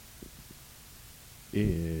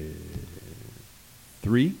In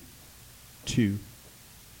 3, 2,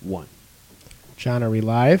 1. John, are we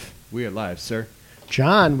live? We are live, sir.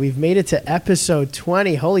 John, we've made it to episode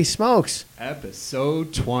 20. Holy smokes.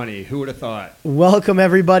 Episode 20. Who would have thought? Welcome,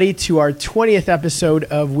 everybody, to our 20th episode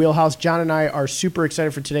of Wheelhouse. John and I are super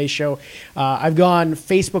excited for today's show. I've gone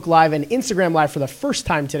Facebook Live and Instagram Live for the first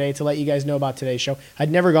time today to let you guys know about today's show. I'd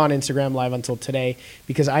never gone Instagram Live until today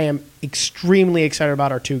because I am extremely excited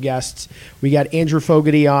about our two guests. We got Andrew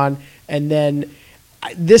Fogarty on, and then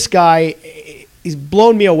this guy... He's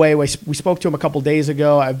blown me away. We spoke to him a couple days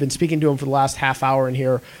ago. I've been speaking to him for the last half hour in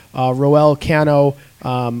here. Roel Cano,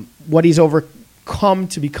 what he's overcome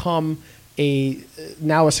to become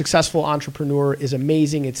now a successful entrepreneur is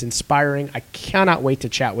amazing. It's inspiring. I cannot wait to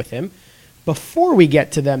chat with him. Before we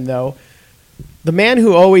get to them, though, the man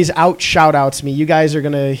who always out-shout-outs me, you guys are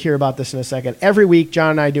going to hear about this in a second. Every week, John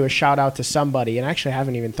and I do a shout-out to somebody, and actually I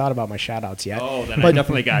haven't even thought about my shout-outs yet. Oh, then I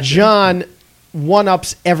definitely got you. John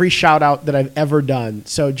one-ups every shout-out that I've ever done.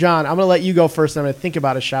 So, John, I'm going to let you go first, and I'm going to think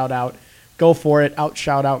about a shout-out. Go for it.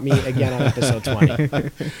 Out-shout-out me again on episode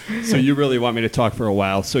 20. So you really want me to talk for a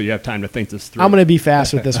while so you have time to think this through? I'm going to be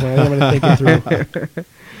fast with this one. I'm going to think it through.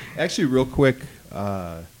 Actually, real quick,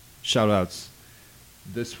 shout-outs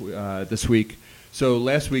this week. So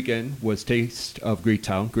last weekend was Taste of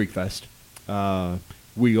Greektown, Greek Fest.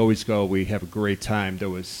 We always go. We have a great time. There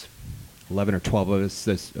was 11 or 12 of us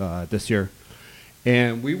this year.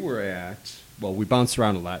 And we were we bounced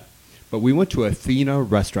around a lot, but we went to Athena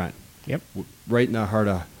Restaurant. Yep. Right in the heart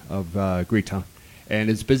of Greektown. And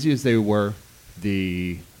as busy as they were,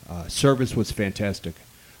 the service was fantastic.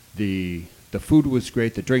 The food was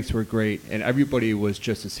great, the drinks were great, and everybody was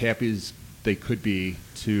just as happy as they could be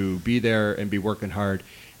to be there and be working hard.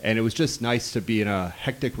 And it was just nice to be in a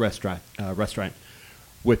hectic restaurant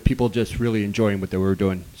with people just really enjoying what they were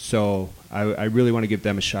doing. So I really want to give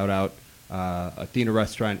them a shout out. Athena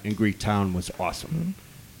Restaurant in Greektown was awesome.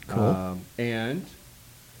 Cool. And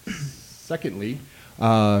secondly,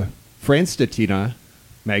 Fran Stetina,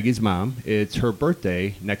 Maggie's mom, it's her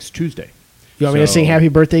birthday next Tuesday. You want me to sing happy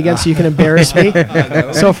birthday again so you can embarrass me?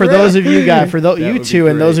 So for those of you guys, you two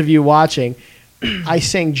and those of you watching, I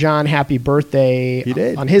sang John happy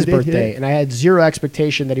birthday on his birthday, and I had zero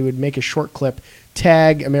expectation that he would make a short clip,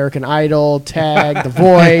 tag American Idol, tag The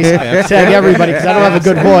Voice, tag everybody, because I don't have a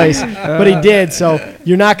good voice, but he did, so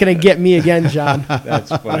you're not going to get me again, John. That's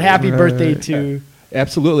funny. But happy birthday to...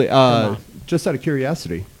 Absolutely. Just out of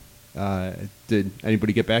curiosity, did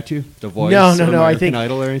anybody get back to you? The Voice, No. American I think.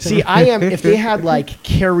 Idol or anything? See, I am. If they had like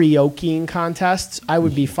karaokeing contests, I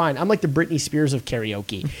would be fine. I'm like the Britney Spears of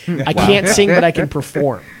karaoke. I can't sing, but I can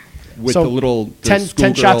perform. With so the little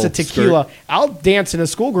 10 shots of skirt. tequila. I'll dance in a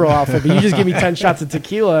schoolgirl outfit, but you just give me 10 shots of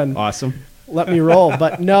tequila and Awesome. let me roll.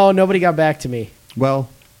 But no, nobody got back to me. Well,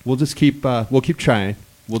 we'll just keep trying.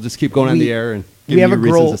 We'll just keep going on the air and we giving have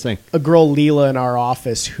you reasons to sing. a girl, Leela, in our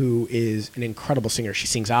office who is an incredible singer. She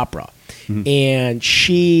sings opera. Mm-hmm. And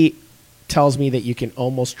she tells me that you can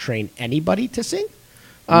almost train anybody to sing.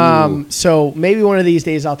 So maybe one of these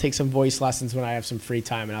days I'll take some voice lessons when I have some free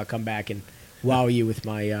time, and I'll come back and wow you with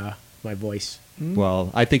my my voice. Well,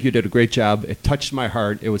 I think you did a great job. It touched my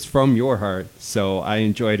heart. It was from your heart, so I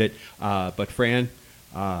enjoyed it. But Fran,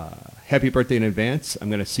 happy birthday in advance. I'm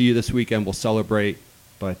going to see you this weekend. We'll celebrate,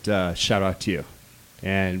 but shout out to you.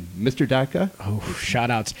 And Mr. Datka? Oh,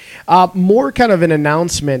 shout-outs. More kind of an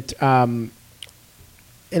announcement.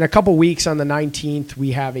 In a couple weeks on the 19th,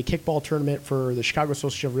 we have a kickball tournament for the Chicago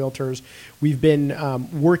Association of Realtors. We've been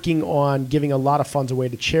working on giving a lot of funds away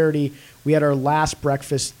to charity. We had our last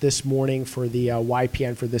breakfast this morning for the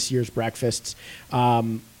YPN for this year's breakfasts.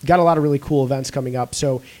 Got a lot of really cool events coming up.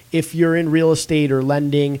 So if you're in real estate or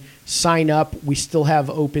lending, sign up. We still have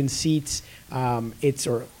open seats.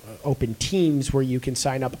 Open teams where you can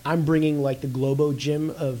sign up. I'm bringing like the Globo Gym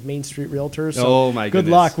of Main Street Realtors. So oh my goodness.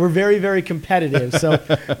 Good luck. We're very, very competitive. So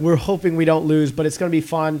we're hoping we don't lose, but it's going to be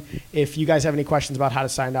fun. If you guys have any questions about how to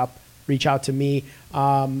sign up, reach out to me.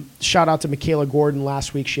 Shout out to Michaela Gordon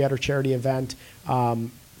last week. She had her charity event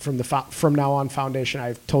from the From Now On Foundation.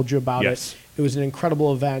 I've told you about it. It was an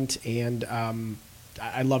incredible event, and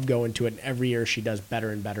I love going to it. And every year she does better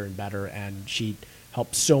and better and better, and she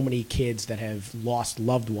help so many kids that have lost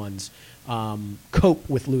loved ones cope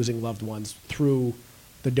with losing loved ones through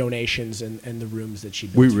the donations and the rooms that she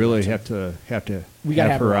built. We really have to have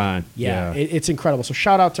her on. Yeah. It's incredible. So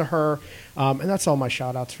shout out to her. And that's all my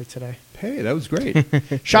shout outs for today. Hey, that was great.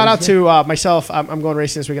 Shout out to myself. I'm going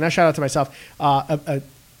racing this weekend. I shout out to myself.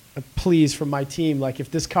 please, from my team, like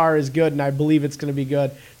if this car is good and I believe it's going to be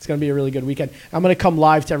good, it's going to be a really good weekend. I'm going to come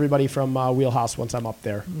live to everybody from Wheelhouse once I'm up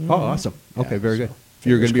there. Oh, awesome. Okay, Yeah, very so good.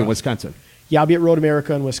 You're going to be in crossed. Wisconsin. Yeah, I'll be at Road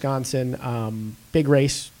America in Wisconsin. Big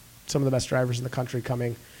race. Some of the best drivers in the country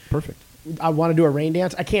coming. Perfect. I want to do a rain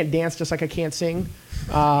dance. I can't dance just like I can't sing.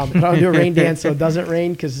 But I'll do a rain dance so it doesn't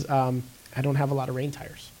rain because I don't have a lot of rain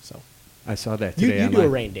tires. So I saw that you today. do a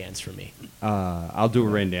rain dance for me. I'll do a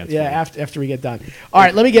rain dance. Yeah, for you. after we get done. All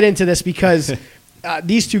right, let me get into this because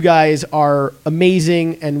these two guys are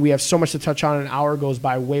amazing, and we have so much to touch on. An hour goes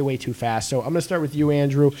by way too fast. So I'm going to start with you,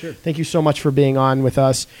 Andrew. Sure. Thank you so much for being on with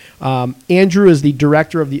us. Andrew is the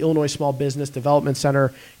director of the Illinois Small Business Development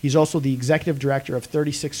Center. He's also the executive director of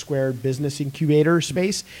 36 Squared Business Incubator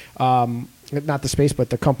Space. Not the space, but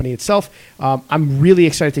the company itself. I'm really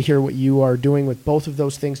excited to hear what you are doing with both of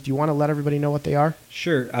those things. Do you want to let everybody know what they are?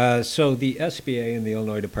 Sure. So the SBA and the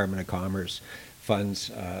Illinois Department of Commerce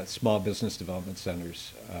funds small business development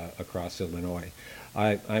centers across Illinois.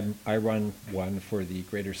 I run one for the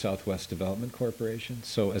Greater Southwest Development Corporation.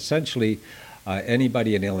 So essentially,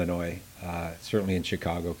 anybody in Illinois, certainly in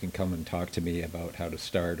Chicago, can come and talk to me about how to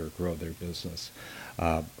start or grow their business.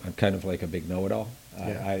 I'm kind of like a big know-it-all.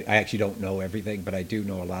 Yeah. I actually don't know everything, but I do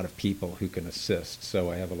know a lot of people who can assist. So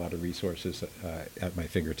I have a lot of resources at my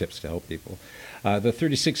fingertips to help people. The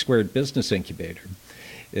 36 Squared Business Incubator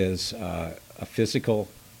is a physical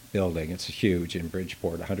building. It's huge in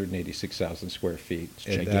Bridgeport, 186,000 square feet.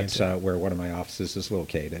 And that's where one of my offices is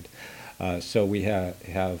located. So we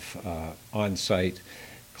have on-site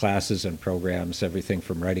classes and programs, everything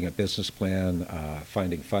from writing a business plan,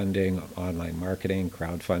 finding funding, online marketing,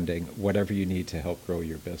 crowdfunding, whatever you need to help grow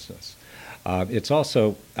your business. It's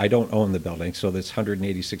also, I don't own the building, so this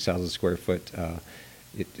 186,000 square foot,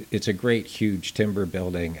 it's a great, huge timber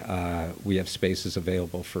building. We have spaces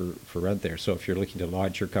available for rent there. So if you're looking to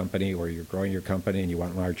launch your company or you're growing your company and you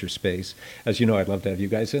want larger space, as you know, I'd love to have you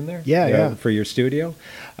guys in there. Yeah. For your studio.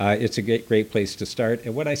 It's a great place to start.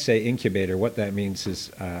 And when I say incubator, what that means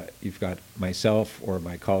is you've got myself or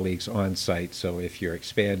my colleagues on site. So if you're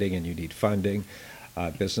expanding and you need funding,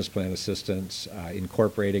 business plan assistance,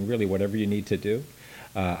 incorporating, really whatever you need to do,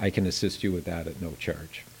 I can assist you with that at no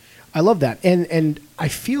charge. I love that, and I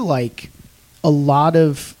feel like a lot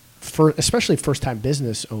of, especially first-time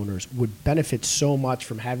business owners, would benefit so much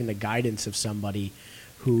from having the guidance of somebody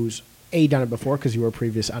who's done it before because you were a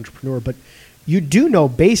previous entrepreneur, but you do know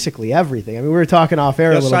basically everything. I mean, we were talking off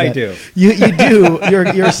air a little bit. Yes, I do. You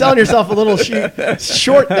do. You're selling yourself a little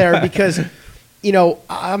short there because, you know,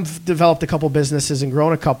 I've developed a couple businesses and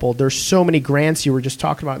grown a couple. There's so many grants you were just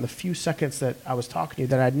talking about in the few seconds that I was talking to you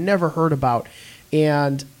that I'd never heard about,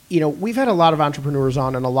 and you know, we've had a lot of entrepreneurs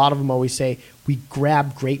on, and a lot of them always say we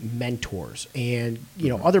grab great mentors, and you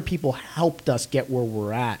know, other people helped us get where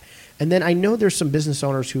we're at. And then I know there's some business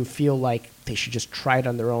owners who feel like they should just try it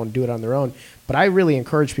on their own, do it on their own. But I really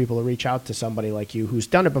encourage people to reach out to somebody like you who's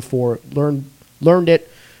done it before, learned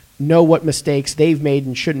it, know what mistakes they've made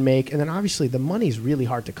and shouldn't make, and then obviously the money's really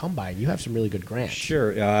hard to come by, and you have some really good grants.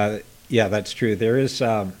 Sure. Yeah, that's true. There is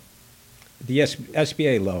the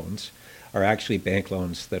SBA loans are actually bank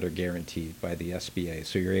loans that are guaranteed by the SBA.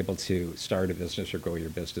 So you're able to start a business or grow your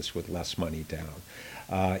business with less money down.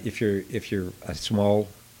 If you're a small,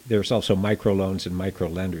 there's also micro loans and micro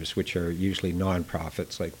lenders, which are usually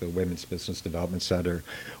nonprofits like the Women's Business Development Center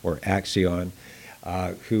or Axion,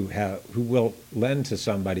 who will lend to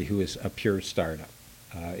somebody who is a pure startup.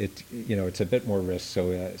 It's a bit more risk,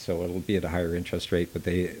 so it'll be at a higher interest rate, but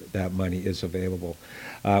that money is available.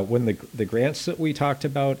 When the grants that we talked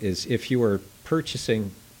about is if you are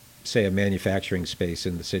purchasing, say, a manufacturing space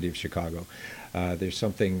in the city of Chicago, there's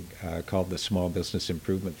something called the Small Business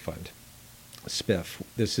Improvement Fund, SPIF.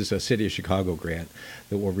 This is a City of Chicago grant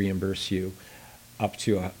that will reimburse you up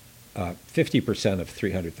to 50% of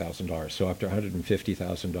 $300,000, so up to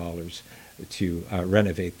 $150,000 to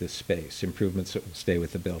renovate this space, improvements that will stay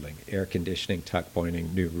with the building, air conditioning, tuck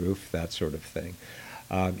pointing, new roof, that sort of thing.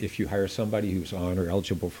 If you hire somebody who's on or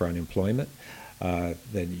eligible for unemployment,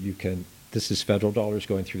 then you can, this is federal dollars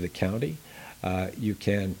going through the county, you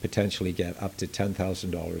can potentially get up to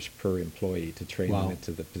 $10,000 per employee to train them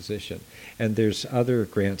into the position. And there's other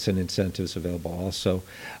grants and incentives available also.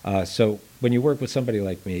 So when you work with somebody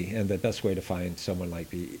like me, and the best way to find someone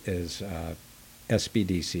like me is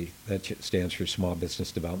SBDC, that stands for Small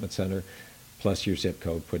Business Development Center, plus your zip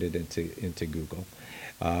code, put it into Google.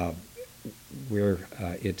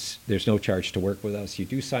 There's no charge to work with us. You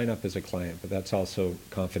do sign up as a client, but that's also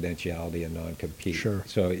confidentiality and non-compete. Sure.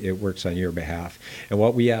 So it works on your behalf. And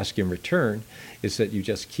what we ask in return is that you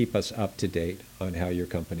just keep us up to date on how your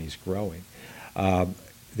company's growing.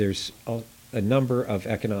 there's a number of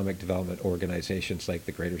economic development organizations like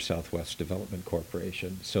the Greater Southwest Development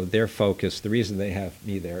Corporation. So their focus, the reason they have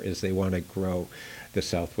me there, is they want to grow the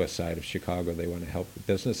southwest side of Chicago. They want to help with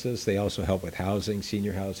businesses. They also help with housing,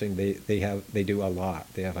 senior housing. They do a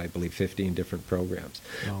lot. They have, I believe, 15 different programs.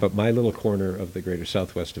 Wow. But my little corner of the Greater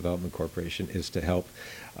Southwest Development Corporation is to help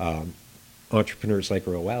entrepreneurs like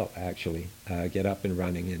Roel actually get up and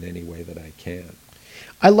running in any way that I can.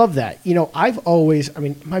 I love that. You know,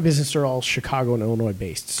 my businesses are all Chicago and Illinois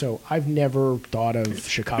based. So I've never thought of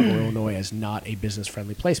Chicago, Illinois as not a business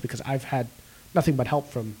friendly place because I've had nothing but help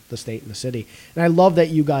from the state and the city. And I love that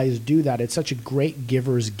you guys do that. It's such a great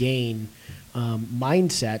giver's gain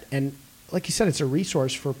mindset. And like you said, it's a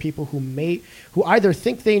resource for people who either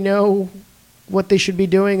think they know what they should be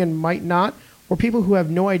doing and might not, or people who have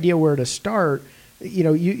no idea where to start. You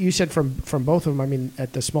know, you said from both of them, I mean,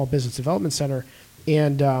 at the Small Business Development Center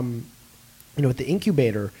and, you know, at the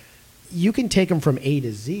incubator, you can take them from A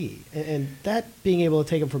to Z. And that being able to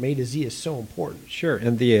take them from A to Z is so important. Sure.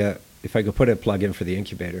 And if I could put a plug in for the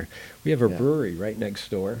incubator, we have a brewery right next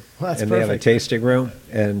door. Well, that's and perfect. they have a tasting room.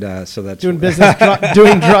 And so that's Doing business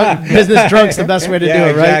drunk's the best way to do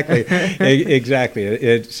it, right? Exactly.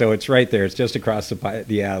 Exactly. So it's right there. It's just across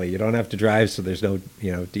the alley. You don't have to drive, so there's no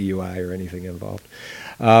DUI or anything involved.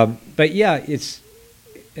 But yeah,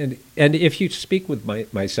 and if you speak with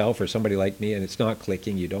myself or somebody like me and it's not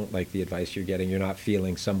clicking, you don't like the advice you're getting, you're not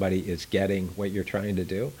feeling somebody is getting what you're trying to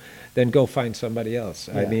do, then go find somebody else.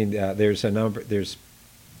 Yeah. I mean, there's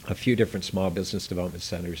a few different small business development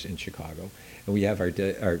centers in Chicago, and we have our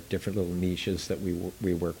different little niches that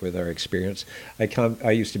we work with, our experience.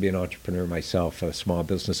 I used to be an entrepreneur myself, a small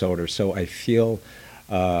business owner, so I feel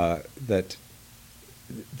that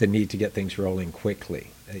the need to get things rolling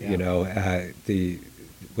quickly. Yeah.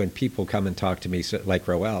 When people come and talk to me, like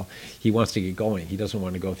Roel, he wants to get going. He doesn't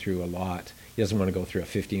want to go through a lot. He doesn't want to go through a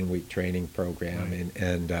 15-week training program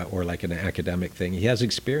and or like an academic thing. He has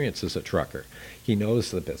experience as a trucker. He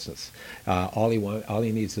knows the business. All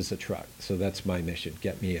he needs is a truck. So that's my mission: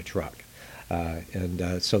 get me a truck.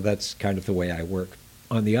 So that's kind of the way I work.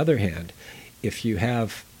 On the other hand, if you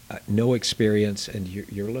have no experience and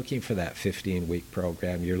you're looking for that 15-week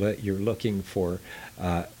program, you're looking for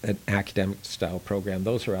an academic style program,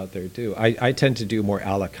 those are out there too. I tend to do more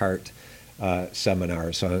a la carte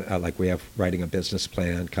seminars. Like we have writing a business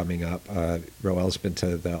plan coming up. Roel's been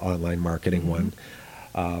to the online marketing one.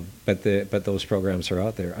 But those programs are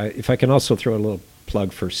out there. If I can also throw a little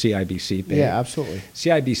plug for CIBC. Yeah, absolutely.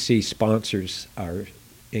 CIBC sponsors our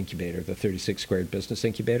incubator, the 36 Squared Business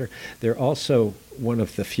Incubator. They're also one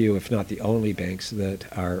of the few, if not the only, banks that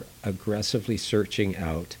are aggressively searching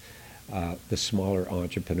out the smaller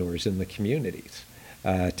entrepreneurs in the communities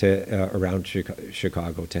around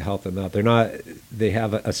Chicago to help them out. They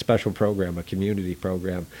have a special program, a community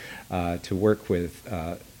program, to work with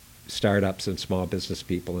startups and small business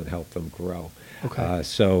people and help them grow. Okay.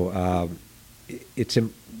 It's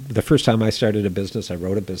the first time I started a business, I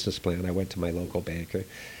wrote a business plan. I went to my local banker.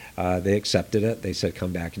 They accepted it. They said,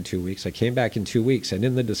 come back in 2 weeks. I came back in 2 weeks, and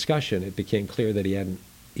in the discussion, it became clear that he hadn't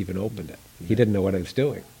even opened it. He didn't know what I was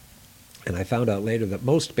doing. And I found out later that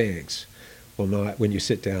most banks will not, when you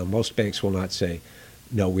sit down, most banks will not say,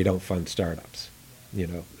 no, we don't fund startups.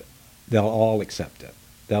 They'll all accept it.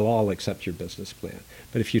 They'll all accept your business plan.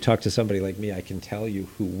 But if you talk to somebody like me, I can tell you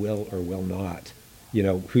who will or will not,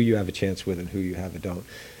 who you have a chance with and who you don't.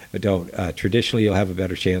 Traditionally, you'll have a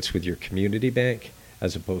better chance with your community bank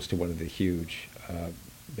as opposed to one of the huge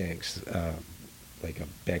banks like a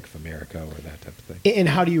Bank of America or that type of thing. And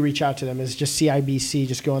how do you reach out to them? Is it just CIBC,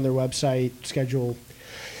 just go on their website, schedule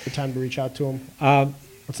the time to reach out to them?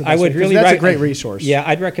 I would really that's a great resource. Yeah,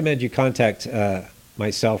 I'd recommend you contact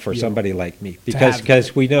myself or somebody like me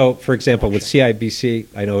because we know, for example, with CIBC,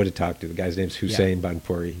 I know who to talk to. The guy's name's Hussein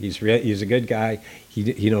Banpuri. He's a good guy.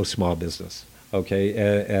 He knows small business.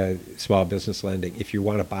 Okay, small business lending. If you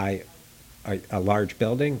want to buy a large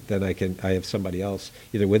building, then I have somebody else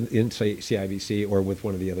either within CIBC or with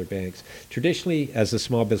one of the other banks. Traditionally, as a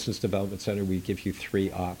small business development center, we give you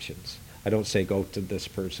 3 options. I don't say go to this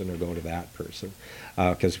person or go to that person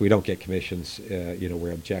because we don't get commissions.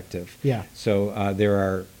 We're objective. Yeah. So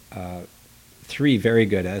there are 3 very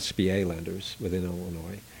good SBA lenders within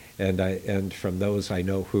Illinois, and from those I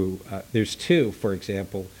know who. There's 2, for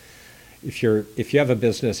example. If you have a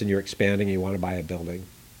business and you're expanding, you want to buy a building,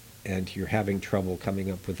 and you're having trouble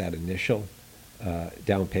coming up with that initial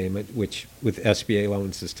down payment, which with SBA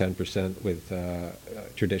loans is 10%. With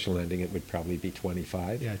traditional lending, it would probably be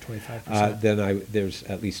 25. Yeah, 25%. Then there's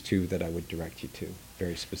at least two that I would direct you to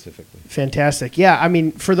very specifically. Fantastic. Yeah, I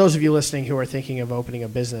mean, for those of you listening who are thinking of opening a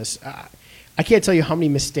business, I can't tell you how many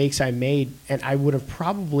mistakes I made, and I would have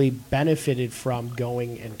probably benefited from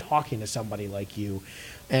going and talking to somebody like you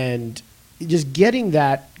and just getting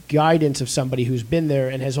that guidance of somebody who's been there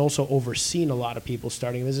and has also overseen a lot of people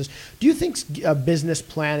starting a business. Do you think a business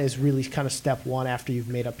plan is really kind of step one after you've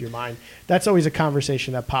made up your mind? That's always a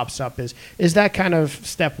conversation that pops up. Is that kind of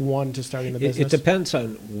step one to starting the business? It depends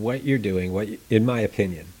on what you're doing, in my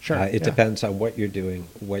opinion. Sure. It depends on what you're doing,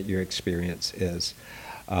 what your experience is,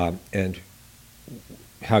 and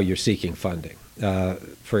how you're seeking funding.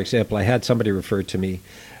 For example, I had somebody referred to me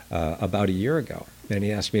about a year ago, and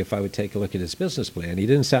he asked me if I would take a look at his business plan. He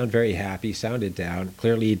didn't sound very happy, he sounded down.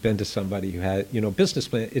 Clearly, he'd been to somebody who had, business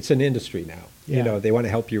plan. It's an industry now. Yeah. They want to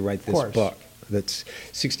help you write this book that's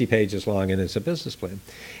 60 pages long and it's a business plan.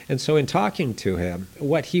 And so in talking to him,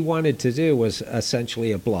 what he wanted to do was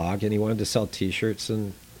essentially a blog, and he wanted to sell T-shirts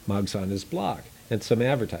and mugs on his blog and some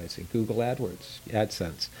advertising, Google AdWords,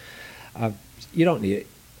 AdSense. You don't need it.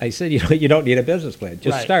 I said, you don't need a business plan.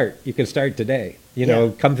 Just start. You can start today.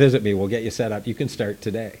 Come visit me. We'll get you set up. You can start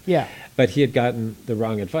today. Yeah. But he had gotten the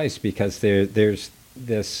wrong advice because there's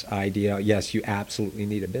this idea, yes, you absolutely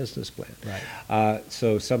need a business plan. Right.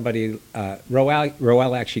 So somebody,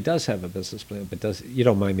 Roel actually does have a business plan, but you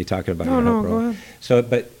don't mind me talking about your help, go Roel. ahead. So,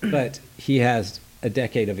 but he has a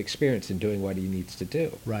decade of experience in doing what he needs to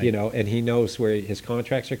do. Right. And he knows where his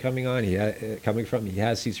contracts are coming from. He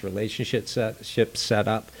has these relationships set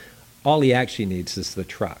up. All he actually needs is the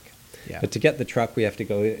truck. Yeah. But to get the truck, we have to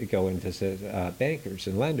go and visit bankers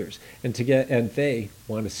and lenders, and they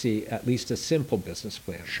want to see at least a simple business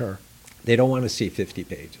plan. Sure. They don't want to see 50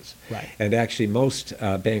 pages. Right. And actually, most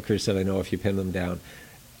bankers that I know, if you pin them down,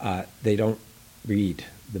 they don't read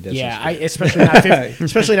the business plan.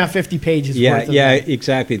 Especially not 50 pages. worth of Yeah, them.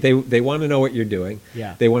 exactly. They want to know what you're doing.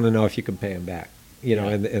 Yeah. They want to know if you can pay them back.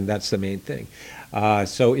 And that's the main thing.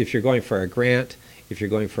 So if you're going for a grant, if you're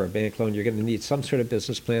going for a bank loan, you're going to need some sort of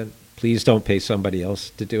business plan. Please don't pay somebody else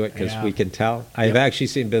to do it, because we can tell. I've actually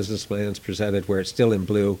seen business plans presented where it's still in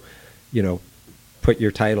blue, put your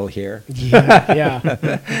title here. Yeah.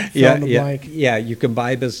 Fill in the blank. Yeah, you can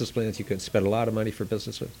buy business plans. You can spend a lot of money for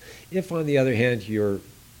business plans. If, on the other hand, you're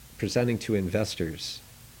presenting to investors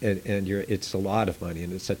and it's a lot of money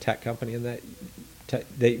and it's a tech company, and that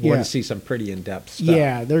they want to see some pretty in-depth stuff.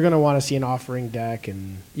 Yeah, they're going to want to see an offering deck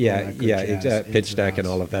and pitch deck and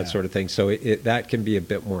all of that Yeah. sort of thing. So that can be a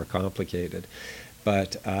bit more complicated.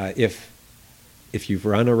 But if you've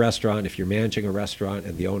run a restaurant, if you're managing a restaurant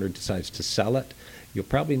and the owner decides to sell it, you'll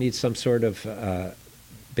probably need some sort of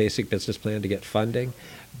basic business plan to get funding,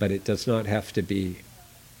 but it does not have to be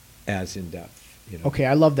as in-depth. Okay,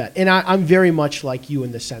 I love that. And I'm very much like you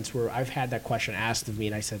in the sense where I've had that question asked of me,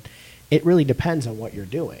 and I said, it really depends on what you're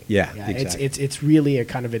doing. Yeah, exactly. It's really a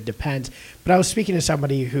kind of, it depends. But I was speaking to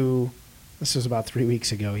somebody who, this was about 3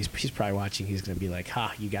 weeks ago. He's probably watching. He's going to be like,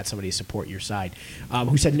 you got somebody to support your side.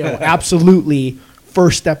 Who said, no, absolutely,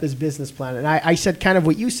 first step is business plan. And I said kind of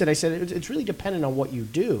what you said. I said, it's really dependent on what you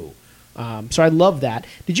do. So I love that.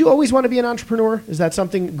 Did you always want to be an entrepreneur? Is that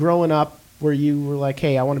something growing up where you were like,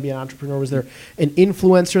 hey, I want to be an entrepreneur? Was there an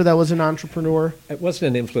influencer that was an entrepreneur? It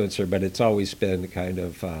wasn't an influencer, but it's always been kind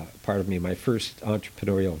of part of me. My first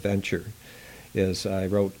entrepreneurial venture is I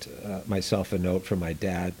wrote myself a note from my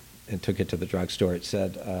dad and took it to the drugstore. It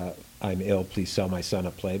said, I'm ill, please sell my son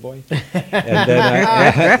a Playboy. And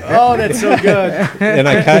then Oh, that's so good.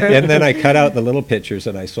 and then I cut out the little pictures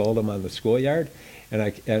and I sold them on the schoolyard, and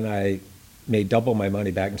I made double my money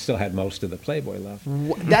back and still had most of the Playboy left.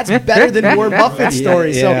 That's better than Warren Buffett's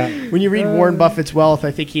story. Yeah. So when you read Warren Buffett's wealth, I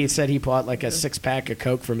think he said he bought like a 6-pack of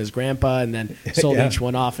Coke from his grandpa and then sold each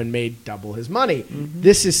one off and made double his money. Mm-hmm.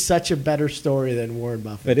 This is such a better story than Warren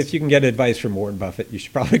Buffett. But if you can get advice from Warren Buffett, you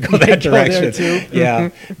should probably go that direction. Go there too. Yeah,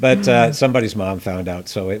 but somebody's mom found out,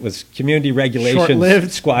 so it was community regulation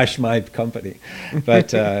Short-lived. squashed my company. But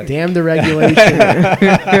Damn the regulation.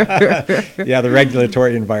 yeah, the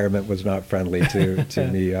regulatory environment was not friendly to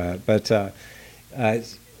me.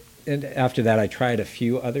 And after that, I tried a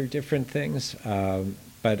few other different things.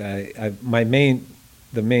 But the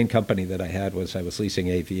main company that I had was I was leasing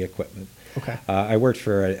AV equipment. Okay. I worked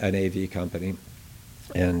for an AV company,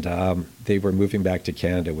 and they were moving back to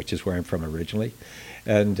Canada, which is where I'm from originally.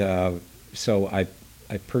 And so I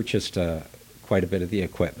purchased quite a bit of the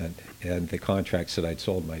equipment and the contracts that I'd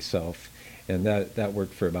sold myself. And that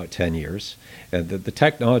worked for about 10 years. And the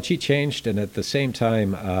technology changed, and at the same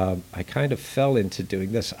time, I kind of fell into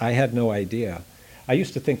doing this. I had no idea. I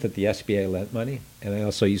used to think that the SBA lent money, and I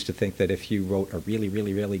also used to think that if you wrote a really,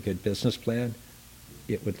 really, really good business plan,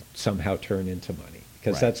 it would somehow turn into money.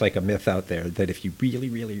 Because Right. that's like a myth out there, that if you really,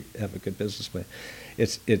 really have a good business plan,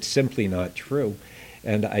 it's simply not true.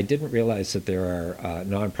 And I didn't realize that there are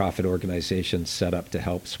nonprofit organizations set up to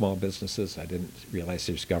help small businesses. I didn't realize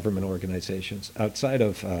there's government organizations. Outside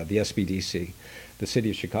of the SBDC, the city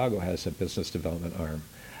of Chicago has a business development arm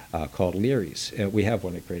called Leary's. We have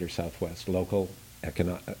one at Greater Southwest,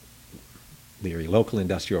 Leary, Local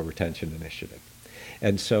Industrial Retention Initiative.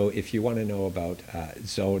 And so if you want to know about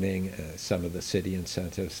zoning, some of the city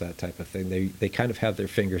incentives, that type of thing, they kind of have their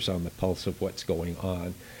fingers on the pulse of what's going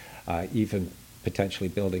on, even potentially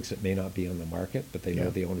buildings that may not be on the market, but they know Yeah.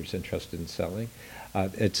 the owner's interested in selling.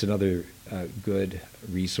 It's another good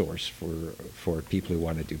resource for people who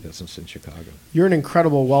want to do business in Chicago. You're an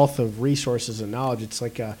incredible wealth of resources and knowledge. It's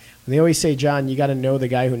like when they always say, John, you got to know the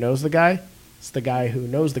guy who knows the guy. It's the guy who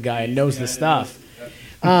knows the guy and knows the stuff.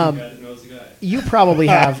 You probably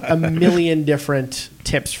have a million different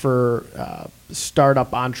tips for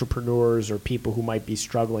startup entrepreneurs or people who might be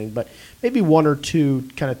struggling, but maybe one or two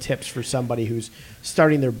kind of tips for somebody who's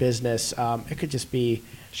starting their business. It could just be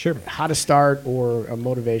Sure. how to start or a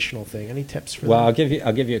motivational thing. Any tips for Well, them?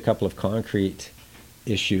 I'll give you a couple of concrete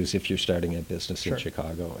issues if you're starting a business Sure. in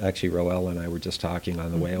Chicago. Actually, Roel and I were just talking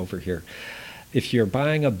on the way over here. If you're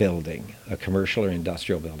buying a building, a commercial or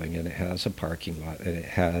industrial building, and it has a parking lot and it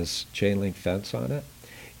has chain link fence on it,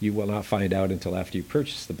 you will not find out until after you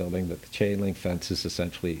purchase the building that the chain link fence is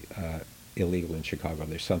essentially illegal in Chicago.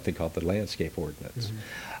 There's something called the landscape ordinance.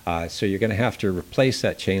 So you're going to have to replace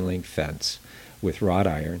that chain link fence with wrought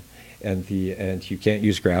iron, and you can't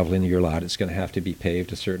use gravel in your lot. It's going to have to be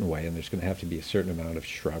paved a certain way, and there's going to have to be a certain amount of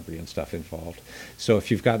shrubbery and stuff involved. So if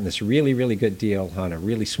you've gotten this really, really good deal on a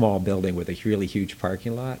really small building with a really huge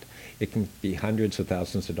parking lot, it can be hundreds of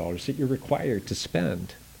thousands of dollars that you're required to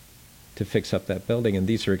spend to fix up that building, and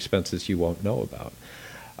these are expenses you won't know about.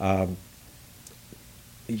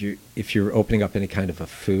 If you're opening up any kind of a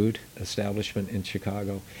food establishment in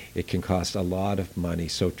Chicago, it can cost a lot of money.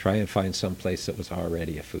 So try and find some place that was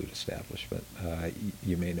already a food establishment.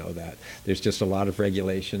 You may know that. There's just a lot of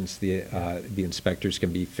regulations. The inspectors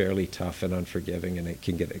can be fairly tough and unforgiving, and it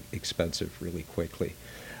can get expensive really quickly.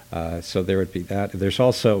 So there would be that. There's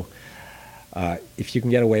also, if you can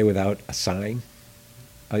get away without a sign,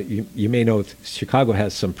 you may know Chicago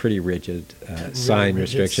has some pretty rigid sign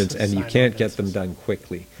rigid restrictions, and you sign can't get them ordinances. done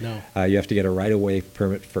quickly. No. You have to get a right-of-way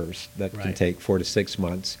permit first. That can Right. take 4 to 6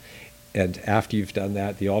 months. And after you've done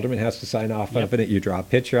that, the alderman has to sign off Yep. on it. You draw a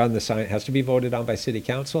picture on the sign. It has to be voted on by city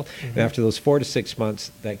council. And after those 4 to 6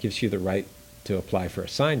 months, that gives you the right to apply for a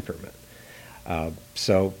sign permit.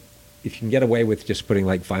 So if you can get away with just putting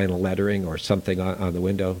like vinyl lettering or something on the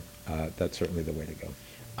window, that's certainly the way to go.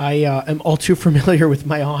 I am all too familiar with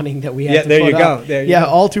my awning that we had Yeah, to there put you go. up. There you yeah, go.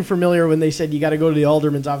 all too familiar when they said you got to go to the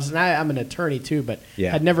alderman's office. And I'm an attorney too, but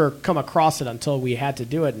Yeah. I'd never come across it until we had to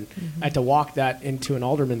do it. And I had to walk that into an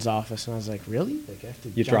alderman's office. And I was like, really? Like, I have to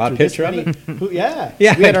You jump draw a through this picture of many- Yeah.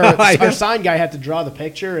 Yeah, We had I know, I know. our sign guy had to draw the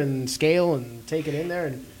picture and scale and take it in there.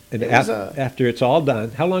 And, And it was a, after it's all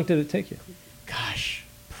done, how long did it take you? gosh,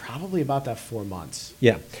 probably about that 4 months.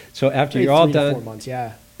 Yeah. So after Maybe you're all 3 to 4 done, months,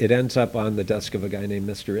 yeah. it ends up on the desk of a guy named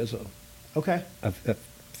Mr. Izzo. Okay. A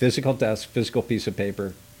physical desk, physical piece of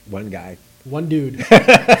paper, one guy. One dude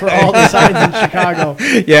for all the signs in Chicago.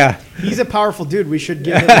 Yeah. He's a powerful dude. We should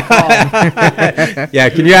give him a call. Yeah.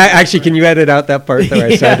 Can you edit out that part that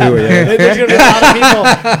I said who he is? There's going to be a lot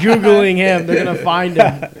of people Googling him. They're going to find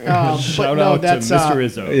him. Shout but no, out to that's, Mr.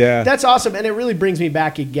 Izzo. Yeah. That's awesome. And it really brings me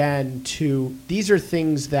back again to these are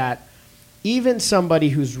things that even somebody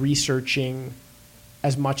who's researching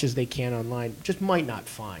as much as they can online just might not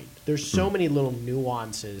find. There's so many little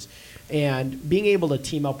nuances. And being able to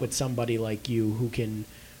team up with somebody like you who can,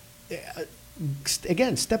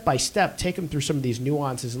 again, step by step, take them through some of these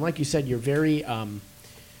nuances. And like you said, you're very,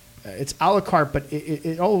 it's a la carte, but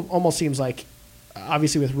it almost seems like,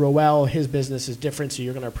 obviously with Roel, his business is different, so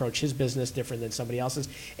you're going to approach his business different than somebody else's.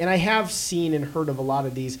 And I have seen and heard of a lot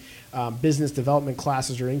of these business development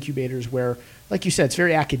classes or incubators where, like you said, it's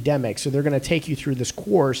very academic. So they're going to take you through this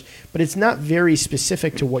course, but it's not very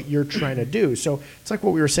specific to what you're trying to do. So it's like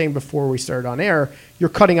what we were saying before we started on air. You're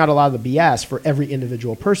cutting out a lot of the BS for every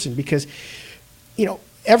individual person because, you know,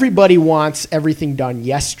 everybody wants everything done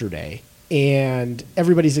yesterday, and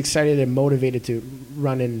everybody's excited and motivated to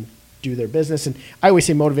run and do their business. And I always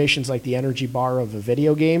say motivation's like the energy bar of a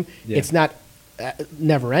video game. Yeah. It's not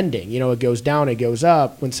never ending. It goes down, it goes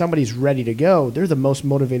up. When somebody's ready to go, they're the most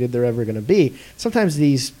motivated they're ever going to be. Sometimes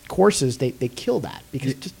these courses, they kill that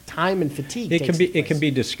because just time and fatigue. It can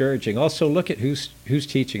be discouraging. Also, look at who's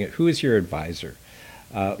teaching it. Who is your advisor?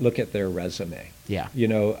 Look at their resume. Yeah.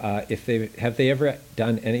 If they ever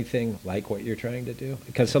done anything like what you're trying to do?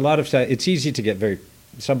 Because a lot of times it's easy to get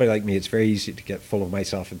somebody like me, it's very easy to get full of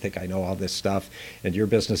myself and think I know all this stuff and your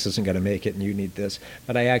business isn't going to make it and you need this.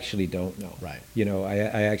 But I actually don't know. Right.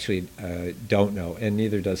 I actually don't know, and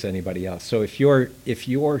neither does anybody else. So if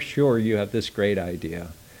you're sure you have this great idea,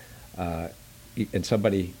 and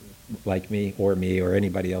somebody like me or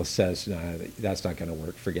anybody else says, nah, that's not going to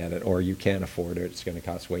work, forget it, or you can't afford it, it's going to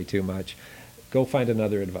cost way too much, go find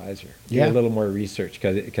another advisor. Do a little more research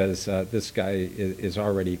because this guy is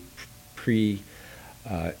already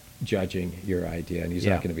judging your idea, and he's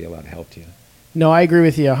not going to be a lot of help to you. No, I agree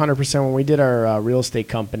with you 100%. When we did our real estate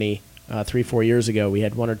company 3-4 years ago, we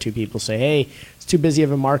had 1 or 2 people say, hey, it's too busy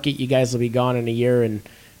of a market. You guys will be gone in a year. And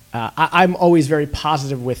I'm always very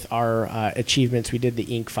positive with our achievements. We did the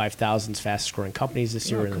Inc. 5000's fastest growing companies this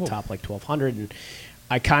year. We're in the top 1,200. And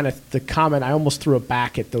I almost threw it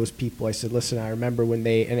back at those people. I said, listen, I remember when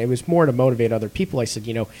and it was more to motivate other people. I said,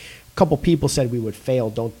 a couple people said we would fail.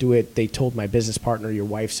 Don't do it. They told my business partner, your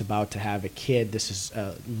wife's about to have a kid. This is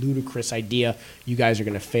a ludicrous idea. You guys are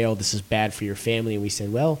going to fail. This is bad for your family. And we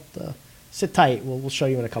said, well, sit tight. We'll show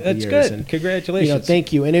you in a couple of years. That's good. And, congratulations.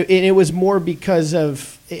 Thank you. And it was more because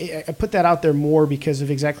of, I put that out there more because of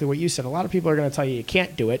exactly what you said. A lot of people are going to tell you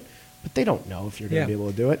can't do it, but they don't know if you're going to be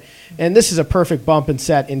able to do it. And this is a perfect bump and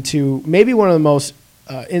set into maybe one of the most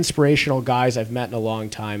inspirational guys I've met in a long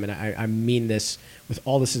time. And I mean this with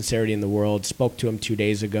all the sincerity in the world. Spoke to him 2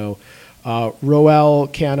 days ago. Roel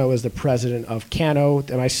Cano is the president of Cano.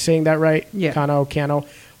 Am I saying that right? Yeah. Cano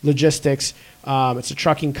Logistics. It's a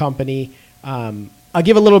trucking company. I'll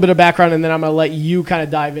give a little bit of background, and then I'm going to let you kind of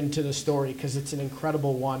dive into the story because it's an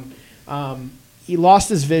incredible one. He lost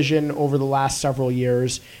his vision over the last several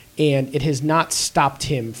years, and it has not stopped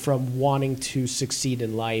him from wanting to succeed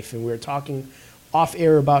in life. And we were talking off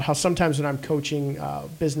air about how sometimes when I'm coaching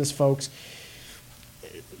business folks,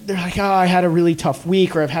 they're like, oh, I had a really tough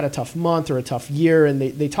week, or I've had a tough month or a tough year, and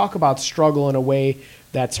they talk about struggle in a way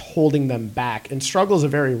that's holding them back. And struggle is a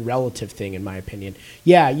very relative thing, in my opinion.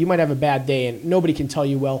 Yeah, you might have a bad day, and nobody can tell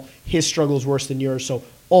you, well, his struggle is worse than yours, so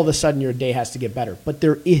all of a sudden your day has to get better. But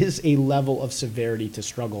there is a level of severity to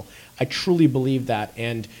struggle. I truly believe that,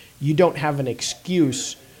 and you don't have an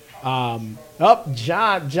excuse. John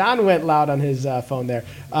went loud on his phone there.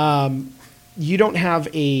 You don't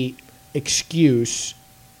have a excuse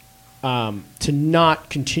to not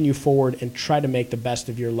continue forward and try to make the best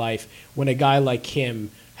of your life when a guy like him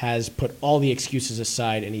has put all the excuses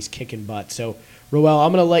aside and he's kicking butt. So, Roel,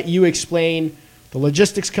 I'm going to let you explain the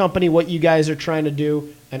logistics company, what you guys are trying to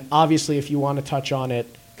do, and obviously if you want to touch on it,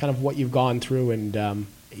 kind of what you've gone through, and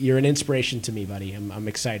you're an inspiration to me, buddy. I'm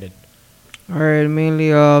excited. All right,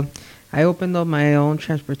 mainly I opened up my own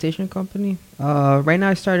transportation company. Right now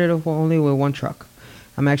I started off only with 1 truck.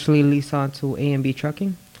 I'm actually leased on to A&B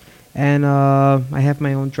Trucking. And I have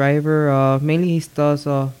my own driver. Mainly he does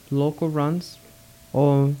local runs,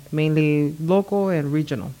 or mainly local and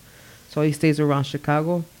regional. So he stays around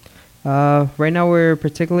Chicago. Right now we're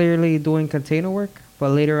particularly doing container work,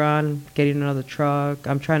 but later on getting another truck.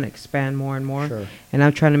 I'm trying to expand more and more. Sure. And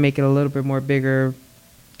I'm trying to make it a little bit more bigger,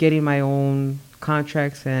 getting my own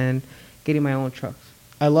contracts and getting my own trucks.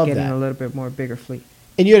 I love getting that. a little bit more bigger fleet.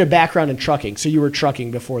 And you had a background in trucking, so you were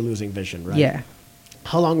trucking before losing vision, right? Yeah.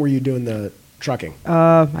 How long were you doing the trucking?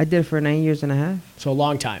 I did it for 9 years and a half. So a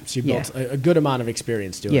long time. So you built a good amount of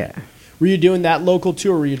experience doing it. Yeah. Were you doing that local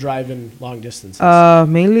too, or were you driving long distances?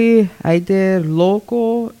 Mainly I did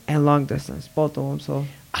local and long distance, both of them. So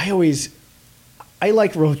I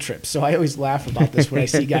like road trips, so I always laugh about this when I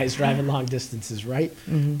see guys driving long distances, right?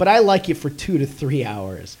 Mhm. But I like it for 2 to 3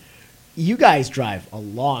 hours. You guys drive a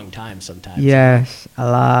long time sometimes. yes, a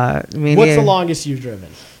lot. Mainly, What's the longest you've driven?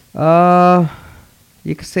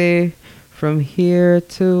 You could say from here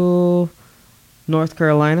to North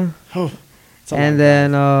Carolina. Oh, it's a long And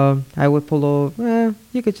then I would pull over.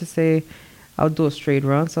 You could just say I'll do a straight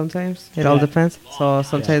run sometimes. It all Yeah. depends. So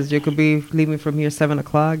sometimes you could be leaving from here 7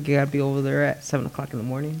 o'clock. You gotta be over there at 7 o'clock in the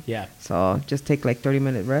morning. Yeah. So just take like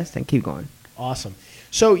 30-minute rest and keep going. Awesome.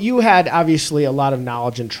 So you had obviously a lot of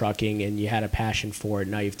knowledge in trucking, and you had a passion for it.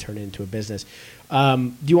 Now you've turned it into a business.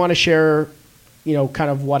 Do you want to share,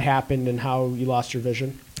 kind of what happened and how you lost your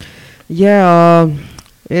vision? Yeah.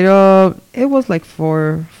 It was like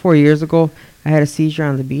 4 years ago. I had a seizure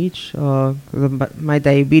on the beach. My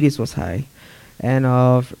diabetes was high, and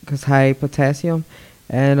because high potassium,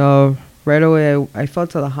 and right away I fell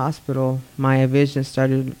to the hospital. My vision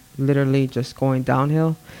started literally just going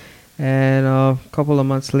downhill, and a couple of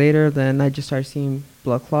months later, then I just started seeing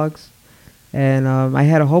blood clogs, and I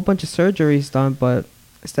had a whole bunch of surgeries done, but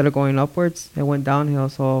instead of going upwards, it went downhill.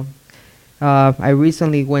 So I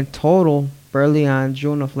recently went total early on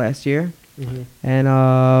June of last year, and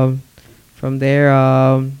from there,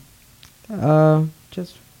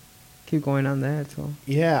 just keep going on that. So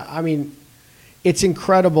Yeah, I mean, it's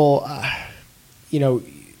incredible. You know,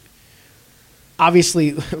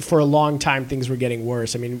 obviously, for a long time, things were getting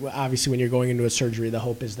worse. I mean, obviously, when you're going into a surgery, the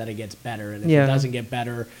hope is that it gets better. And if Yeah. it doesn't get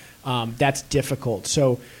better, that's difficult.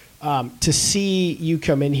 So to see you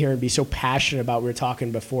come in here and be so passionate about, we were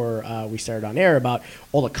talking before we started on air about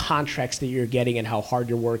all the contracts that you're getting and how hard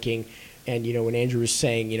you're working. And, you know, when Andrew was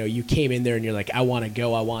saying, you know, you came in there and you're like, I want to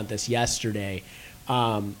go, I want this yesterday.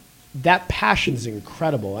 That passion is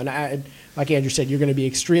incredible. And like Andrew said, you're going to be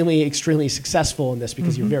extremely, extremely successful in this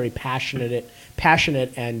because you're very passionate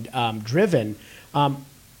and driven.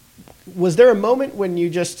 Was there a moment when you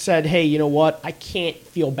just said, hey, you know what, I can't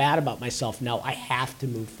feel bad about myself now. I have to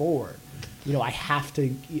move forward. You know, I have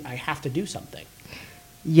to do something.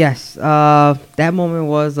 yes, that moment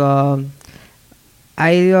was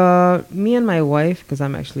me and my wife, because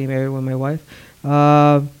I'm actually married with my wife.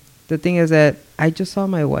 The thing is that I just saw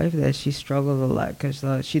my wife that she struggled a lot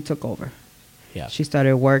because she took over. Yeah. She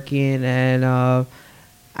started working, and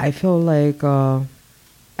I feel like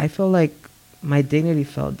my dignity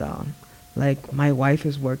fell down. Like, my wife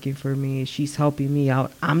is working for me. She's helping me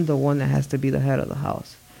out. I'm the one that has to be the head of the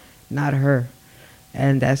house, not her.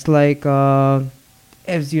 And that's like,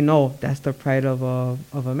 as you know, that's the pride of a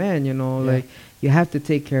man, you know. Yeah. Like, you have to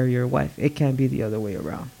take care of your wife. It can't be the other way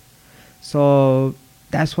around. So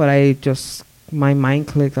that's what my mind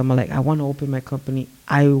clicked. I'm like, I want to open my company.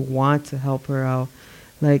 I want to help her out.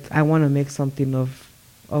 Like, I want to make something of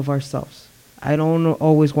ourselves. I don't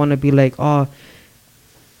always want to be like, oh,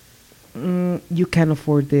 you can't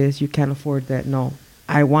afford this, you can't afford that. No,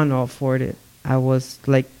 I want to afford it. I was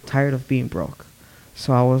like tired of being broke.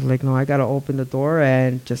 So I was like, no, I got to open the door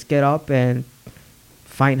and just get up and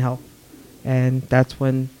find help. And that's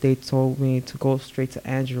when they told me to go straight to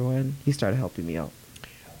Andrew, and he started helping me out.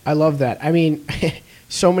 I love that. I mean,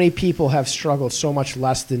 so many people have struggled so much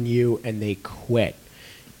less than you and they quit.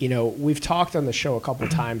 You know, we've talked on the show a couple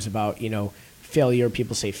times about, you know, failure.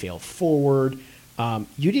 People say fail forward.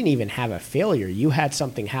 You didn't even have a failure. You had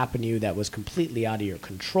something happen to you that was completely out of your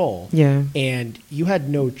control. Yeah. And you had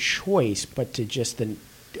no choice but to just then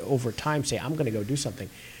over time say, I'm going to go do something.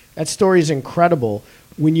 That story is incredible.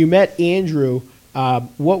 When you met Andrew,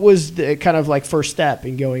 what was the kind of like first step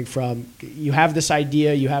in going from, you have this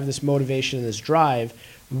idea, you have this motivation and this drive.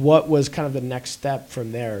 What was kind of the next step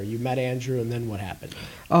from there? You met Andrew, and then what happened?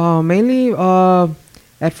 Mainly,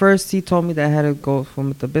 at first he told me that I had to go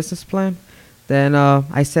from the business plan. Then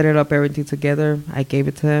I set it up, everything together. I gave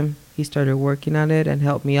it to him. He started working on it and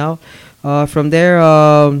helped me out. From there,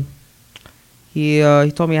 he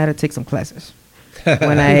told me I had to take some classes.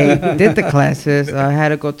 When I did the classes, I had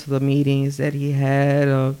to go to the meetings that he had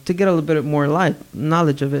to get a little bit more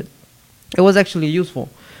knowledge of it. It was actually useful,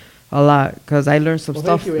 a lot, because I learned some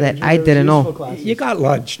stuff that I didn't know. You got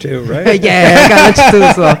lunch too, right? Yeah, I got lunch too.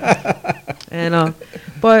 So, and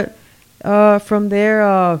but from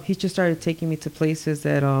there, he just started taking me to places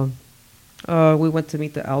that we went to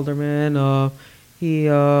meet the alderman. He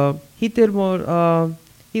did more.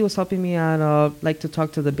 He was helping me out, like to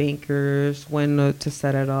talk to the bankers, when to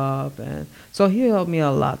set it up, and so he helped me a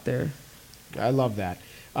lot there. I love that.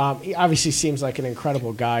 He obviously seems like an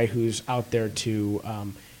incredible guy who's out there to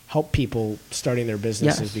help people starting their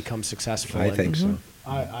businesses Yes. become successful. I think so.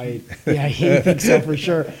 I think so for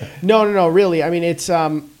sure. No, really. I mean, it's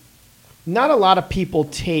not a lot of people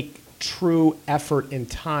take true effort and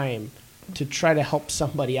time to try to help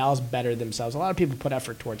somebody else better themselves. A lot of people put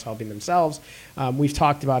effort towards helping themselves. We've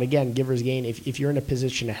talked about, again, giver's gain. If you're in a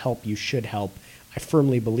position to help, you should help. I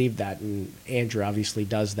firmly believe that, and Andrew obviously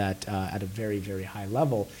does that at a very, very high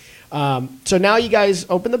level. So now you guys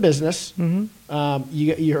open the business.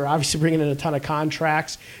 You're obviously bringing in a ton of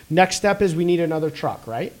contracts. Next step is we need another truck,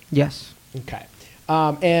 right? Yes. Okay.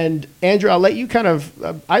 And Andrew, I'll let you kind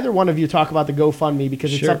of, either one of you talk about the GoFundMe,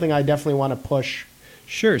 because it's Sure. something I definitely want to push.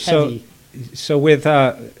 Sure. Heavy. So with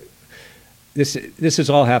this has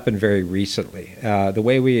all happened very recently. The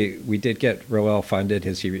way we did get Roel funded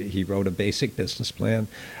is he wrote a basic business plan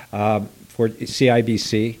for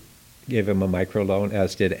CIBC. gave him a microloan,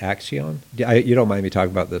 as did Axion. You don't mind me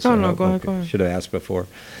talking about this? No, I no, hope. go ahead, Okay. go ahead. Should have asked before.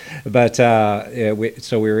 But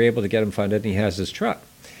so we were able to get him funded, and he has his truck.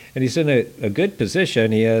 And he's in a good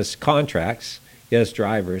position. He has contracts, he has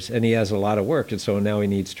drivers, and he has a lot of work. And so now he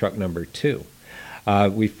needs truck number 2.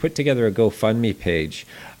 We've put together a GoFundMe page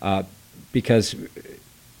because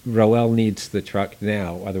Roel needs the truck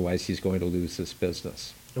now, otherwise he's going to lose this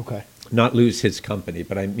business. Okay. Not lose his company,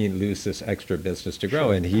 but I mean lose this extra business to grow,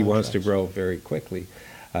 Sure, and he wants to contracts. grow very quickly.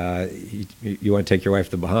 You want to take your wife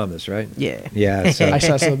to the Bahamas, right? Yeah. Yeah. So I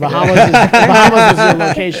saw so Bahamas is your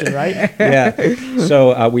location, right? yeah.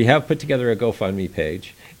 So we have put together a GoFundMe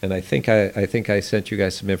page, and I think I sent you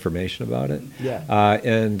guys some information about it. Yeah.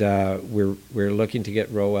 And we're looking to get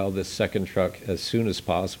Roel this second truck as soon as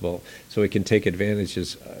possible, so he can take advantage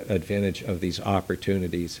of these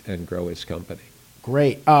opportunities and grow his company.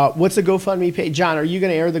 Great. What's the GoFundMe page? John, are you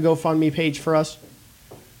going to air the GoFundMe page for us?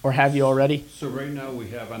 Or have you already? So right now we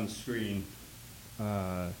have on the screen,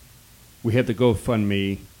 we have the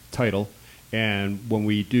GoFundMe title, and when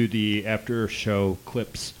we do the after show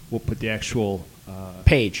clips, we'll put the actual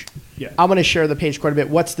Page. Yeah. I'm going to share the page quite a bit.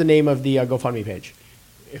 What's the name of the GoFundMe page?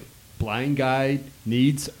 Blind Guy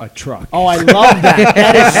Needs a Truck. Oh, I love that.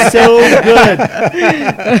 That is so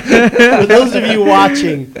good. For those of you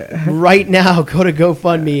watching right now, go to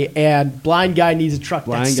GoFundMe and Blind Guy Needs a Truck.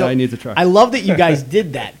 Blind Guy Needs a Truck. I love that you guys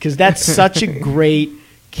did that because that's such a great,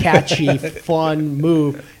 catchy, fun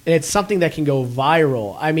move. And it's something that can go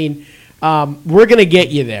viral. I mean, we're going to get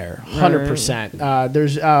you there,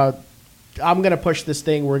 100%. I'm going to push this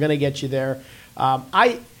thing. We're going to get you there.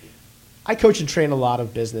 I coach and train a lot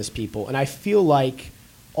of business people, and I feel like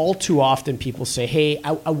all too often people say, hey,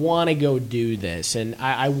 I want to go do this, and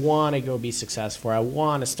I want to go be successful, or I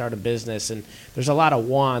want to start a business, and there's a lot of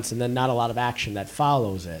wants and then not a lot of action that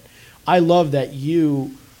follows it. I love that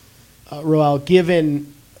you, Roel,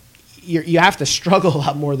 given you have to struggle a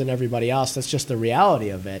lot more than everybody else. That's just the reality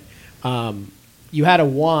of it. You had a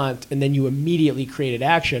want, and then you immediately created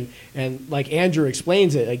action. And like Andrew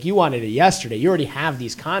explains it, like you wanted it yesterday. You already have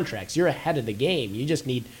these contracts. You're ahead of the game. You just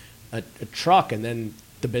need a truck, and then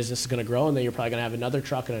the business is going to grow, and then you're probably going to have another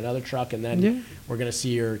truck, and then we're going to see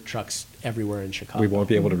your trucks everywhere in Chicago. We won't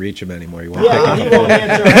be able to reach him anymore. He won't Yeah, pick he won't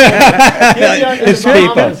answer. He'll be his in the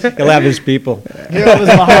people. Bahamas. He'll have his people. He'll have his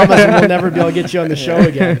Bahamas, and we'll never be able to get you on the show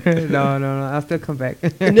again. No, I'll still come back.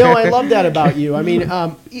 No, I love that about you. I mean,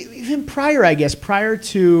 even prior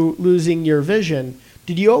to losing your vision,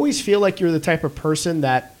 did you always feel like you're the type of person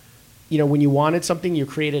that, you know, when you wanted something, you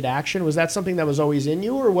created action? Was that something that was always in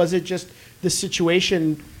you, or was it just the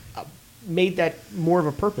situation made that more of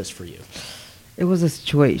a purpose for you? It was a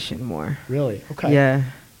situation more. Really? Okay. Yeah.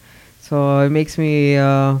 So it makes me,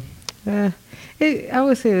 I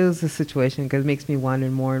would say it was a situation because it makes me want it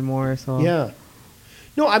more and more. So Yeah.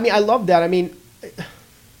 No, I mean, I love that. I mean,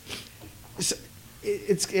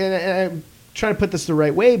 it's and I'm trying to put this the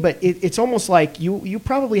right way, but it's almost like you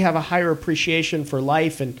probably have a higher appreciation for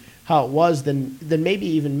life and how it was than maybe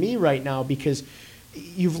even me right now, because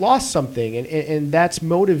you've lost something, and that's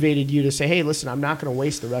motivated you to say, hey, listen, I'm not going to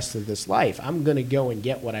waste the rest of this life. I'm going to go and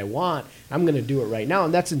get what I want. I'm going to do it right now.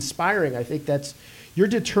 And that's inspiring. I think that's your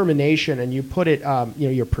determination, and you put it,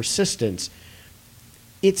 your persistence.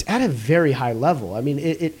 It's at a very high level. I mean,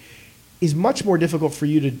 it is much more difficult for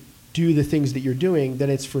you to do the things that you're doing than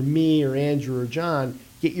it's for me or Andrew or John,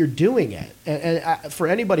 yet you're doing it. And for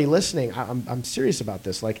anybody listening, I'm serious about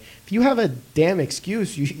this. Like, if you have a damn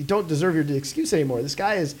excuse, you don't deserve your excuse anymore. This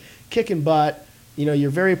guy is kicking butt. You know,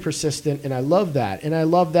 you're very persistent, and I love that. And I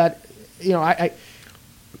love that, you know,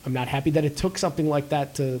 I'm not happy that it took something like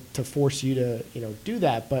that to force you to, you know, do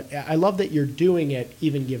that. But I love that you're doing it,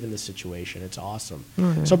 even given the situation. It's awesome.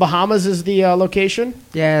 Mhm. So Bahamas is the location?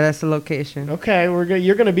 Yeah, that's the location. Okay,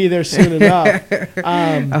 you're going to be there soon enough.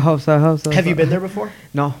 I hope so. Have you been there before?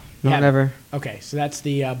 No, Yeah. never. Okay, so that's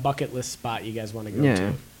the bucket list spot you guys want to go Yeah.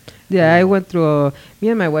 to. Yeah, I went through. Me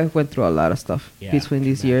and my wife went through a lot of stuff Yeah, between I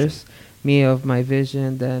these can years. Me of my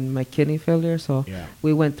vision, then my kidney failure. So Yeah.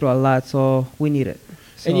 we went through a lot. So we need it.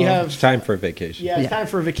 And you So- have It's time for a vacation. it's Yeah. time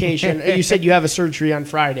for a vacation. And you said you have a surgery on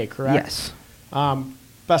Friday, correct? Yes.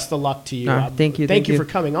 Best of luck to you. Thank you, Thank thank you you. for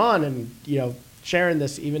coming on and, you know, sharing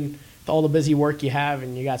this, even with all the busy work you have,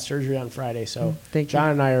 and you got surgery on Friday. So Thank you.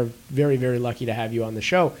 John and I are very, very lucky to have you on the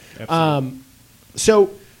show. Absolutely.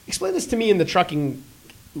 So explain this to me in the trucking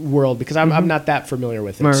world, because I'm not that familiar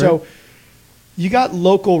with it. All right. So you got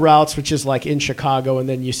local routes, which is like in Chicago, and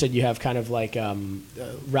then you said you have kind of like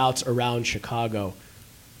routes around Chicago.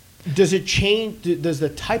 Does it change? Does the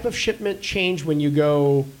type of shipment change when you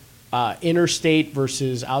go interstate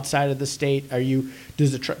versus outside of the state?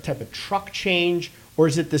 Does the type of truck change, or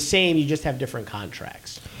is it the same? You just have different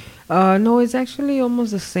contracts. No, it's actually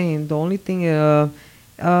almost the same. The only thing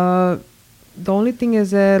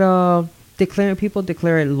is that people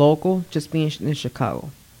declare it local, just being in Chicago.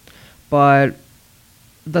 But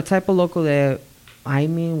the type of local that I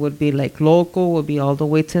mean would be like local would be all the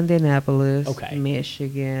way to Indianapolis, Okay.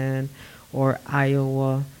 Michigan, or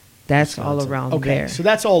Iowa. That's all Wisconsin. around Okay, there. so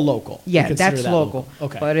that's all local. You Yeah, consider that's that local.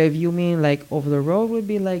 Okay. But if you mean like over the road, would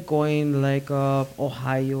be like going like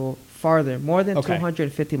Ohio, farther, more than Okay.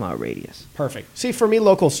 250-mile radius. Perfect. See, for me,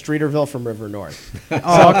 local Streeterville from River North.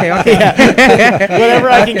 Oh, okay. Whatever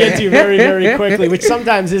I can get to very, very quickly, which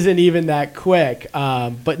sometimes isn't even that quick.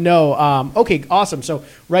 But no, okay, awesome. So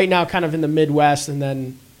right now, kind of in the Midwest, and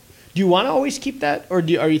then, do you want to always keep that, or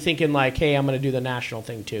are you thinking like, hey, I'm going to do the national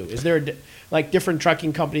thing too? Is there like different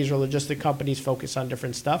trucking companies or logistic companies focus on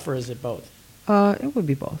different stuff, or is it both? It would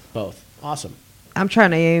be both. Both. Awesome. I'm trying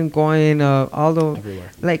to aim going all the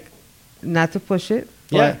Everywhere. like, not to push it.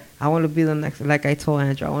 But Yeah. I want to be the next. Like I told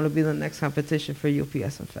Andrew, I want to be the next competition for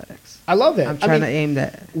UPS and FedEx. I love it. I'm trying to aim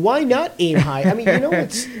that. Why not aim high? I mean,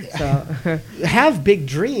 it's So have big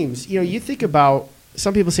dreams. You think about,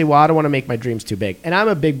 some people say, well, I don't want to make my dreams too big. And I'm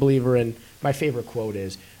a big believer in, my favorite quote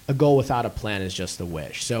is, a goal without a plan is just a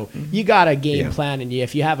wish. So you got a game plan, and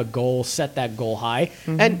if you have a goal, set that goal high.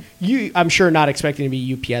 And I'm sure not expecting to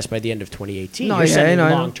be UPS by the end of 2018. No, you're yeah, setting I a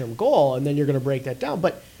know. long-term goal, and then you're going to break that down.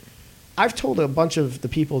 But I've told a bunch of the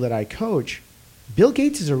people that I coach, Bill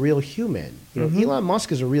Gates is a real human. Elon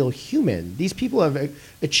Musk is a real human. These people have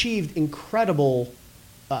achieved incredible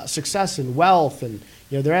success and wealth, and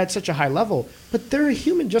they're at such a high level. But they're a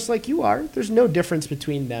human just like you are. There's no difference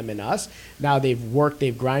between them and us. Now they've worked,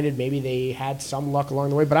 they've grinded. Maybe they had some luck along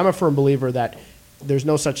the way. But I'm a firm believer that there's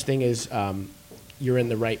no such thing as you're in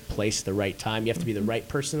the right place at the right time. You have to be the right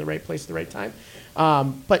person in the right place at the right time.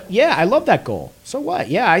 But yeah, I love that goal. So what?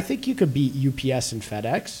 Yeah, I think you could beat UPS and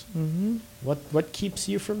FedEx. What keeps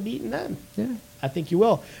you from beating them? yeah. I think you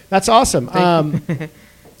will. That's awesome.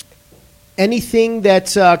 Anything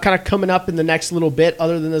that's kind of coming up in the next little bit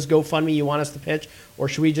other than this GoFundMe you want us to pitch? Or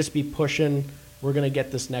should we just be pushing, we're going to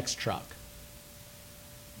get this next truck?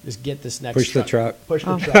 Just get this next Push the truck. truck. Push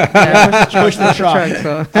the Oh. truck. Yeah, Push the truck.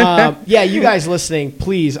 so. Yeah, you guys listening,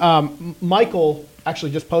 please. Michael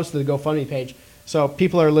actually just posted the GoFundMe page. So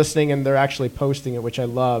people are listening and they're actually posting it, which I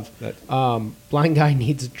love. Blind guy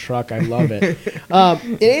needs a truck. I love it.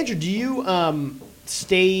 And Andrew, do you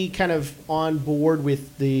stay kind of on board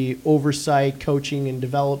with the oversight, coaching, and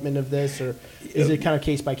development of this, or is it kind of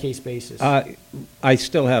case-by-case basis? I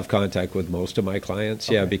still have contact with most of my clients,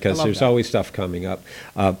 Okay. I because love there's that. always stuff coming up.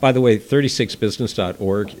 By the way,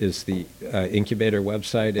 36business.org is the incubator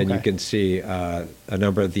website, and you Okay. can see a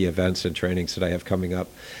number of the events and trainings that I have coming up,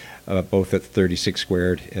 both at 36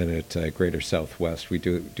 Squared and at Greater Southwest. We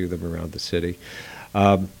do them around the city.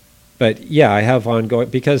 But yeah, I have ongoing,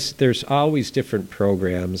 because there's always different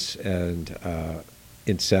programs and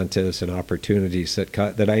incentives and opportunities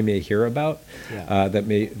that I may hear about. Yeah.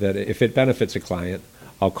 That if it benefits a client,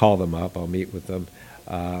 I'll call them up, I'll meet with them,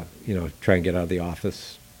 try and get out of the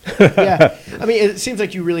office. Yeah. I mean, it seems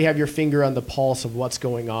like you really have your finger on the pulse of what's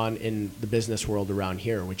going on in the business world around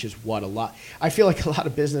here, which is what I feel like a lot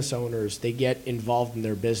of business owners, they get involved in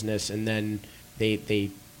their business and then they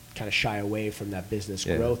kind of shy away from that business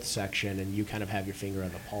Yeah. growth section, and you kind of have your finger on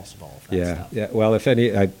the pulse of all of that stuff. Yeah. Well, if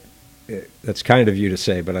any, that's kind of you to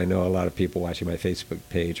say, but I know a lot of people watching my Facebook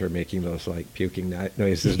page are making those like puking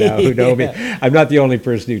noises now who know me. Yeah. I'm not the only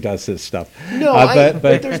person who does this stuff. No,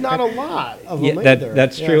 but there's not a lot of them either.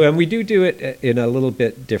 That's Yeah. true, and we do it in a little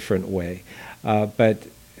bit different way. But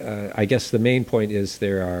I guess the main point is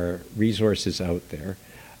there are resources out there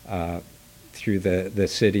through the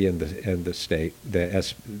city and the state,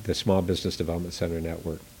 the Small Business Development Center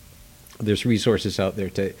Network. There's resources out there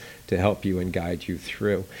to help you and guide you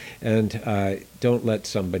through, and don't let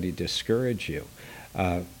somebody discourage you.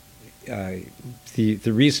 The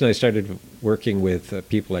reason I started working with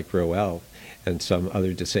people like Roel and some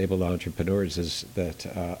other disabled entrepreneurs is that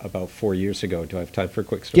about 4 years ago, do I have time for a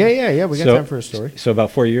quick story? Yeah. We got time for a story. So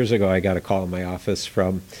about 4 years ago, I got a call in my office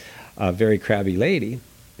from a very crabby lady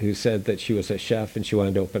who said that she was a chef and she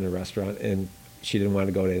wanted to open a restaurant, and she didn't want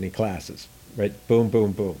to go to any classes, right? Boom,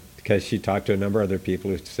 boom, boom. Because she talked to a number of other people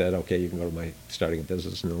who said, okay, you can go to my starting a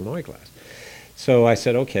business in Illinois class. So I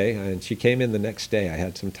said, okay, and she came in the next day. I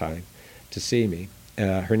had some time to see me.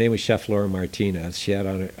 Her name was Chef Laura Martinez. She had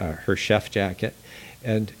on her chef jacket,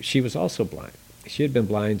 and she was also blind. She had been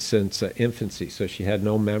blind since infancy, so she had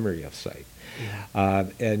no memory of sight.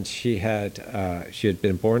 And she had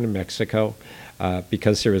been born in Mexico.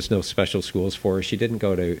 Because there was no special schools for her, she didn't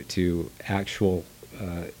go to actual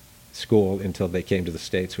school until they came to the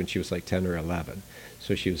States when she was like 10 or 11.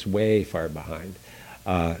 So she was way far behind.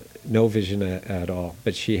 No vision at all.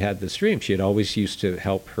 But she had this dream. She had always used to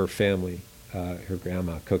help her family, her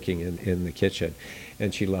grandma, cooking in the kitchen.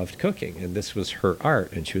 And she loved cooking. And this was her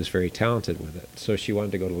art, and she was very talented with it. So she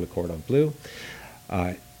wanted to go to Le Cordon Bleu.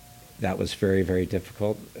 That was very, very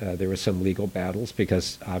difficult. There were some legal battles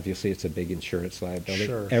because obviously it's a big insurance liability.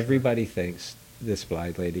 Sure, Everybody thinks this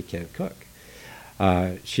blind lady can't cook.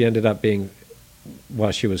 She ended up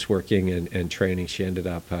while she was working and training, she ended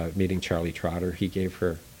up meeting Charlie Trotter. He gave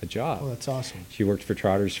her a job. Oh, that's awesome. She worked for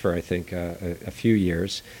Trotters for, I think, a few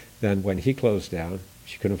years. Then when he closed down,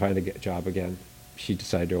 she couldn't find a job again. She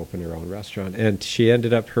decided to open her own restaurant. And she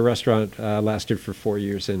ended up, her restaurant lasted for 4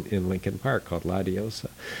 years in Lincoln Park called La Diosa.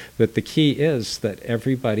 But the key is that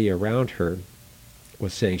everybody around her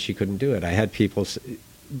was saying she couldn't do it. I had people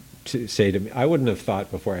say to me, I wouldn't have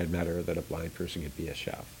thought before I had met her that a blind person could be a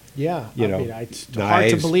chef. Yeah. You know, it's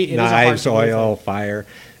hard to believe. It is a hard knives, to believe oil, thing. fire.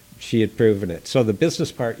 She had proven it. So the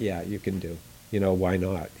business part, yeah, you can do. You know, why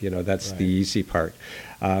not? You know, that's Right. the easy part.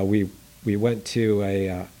 We went to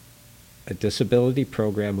a disability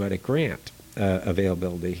program who had a grant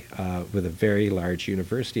availability with a very large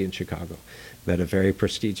university in Chicago. Met a very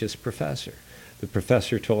prestigious professor. The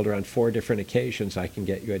professor told her on 4 different occasions, I can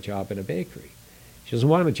get you a job in a bakery. She doesn't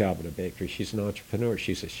want a job in a bakery. She's an entrepreneur.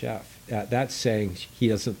 She's a chef. That's saying he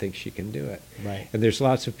doesn't think she can do it. Right. And there's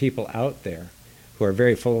lots of people out there who are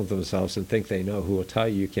very full of themselves and think they know, who will tell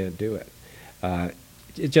you can't do it.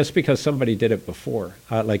 Just because somebody did it before,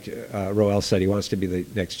 like Roel said, he wants to be the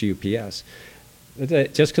next UPS.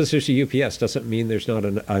 Just because there's a UPS doesn't mean there's not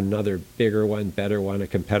another bigger one, better one, a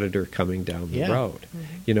competitor coming down the Yeah. road.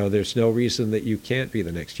 You know, there's no reason that you can't be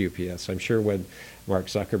the next UPS. I'm sure when Mark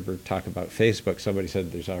Zuckerberg talked about Facebook, somebody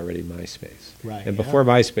said there's already MySpace. Right, And yeah. before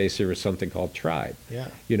MySpace, there was something called Tribe. Yeah.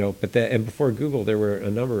 You know, and before Google, there were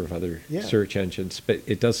a number of other Yeah. search engines. But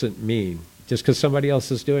it doesn't mean, just because somebody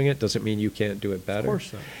else is doing it, doesn't mean you can't do it better. Of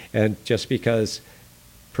course not. And just because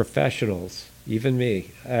professionals, even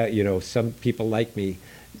me, you know, some people like me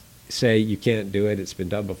say you can't do it, it's been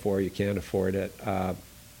done before, you can't afford it.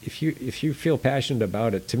 If you feel passionate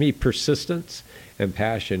about it, to me, persistence and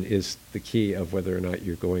passion is the key of whether or not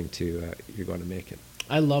you're going to make it.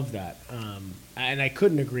 I love that, and I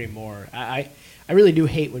couldn't agree more. I really do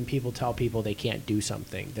hate when people tell people they can't do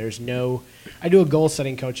something. I do a goal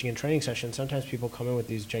setting coaching and training session. Sometimes people come in with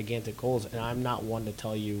these gigantic goals, and I'm not one to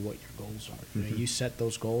tell you what your goals are. You know, you set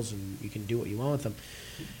those goals, and you can do what you want with them.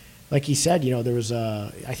 Like he said, you know, there was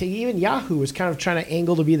I think even Yahoo was kind of trying to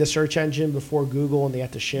angle to be the search engine before Google, and they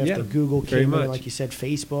had to shift. Yeah, and Google very came in, much. like you said,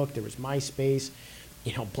 Facebook. There was MySpace.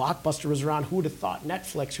 You know, Blockbuster was around. Who would have thought?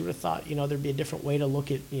 Netflix. Who would have thought? You know, there'd be a different way to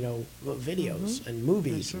look at videos and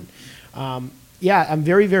movies. And, yeah, I'm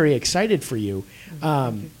very, very excited for you.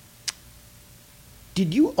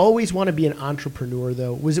 Did you always want to be an entrepreneur,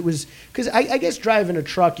 though? Because I guess driving a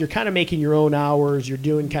truck, you're kind of making your own hours. You're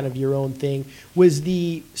doing kind of your own thing. Was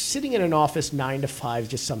the sitting in an office 9 to 5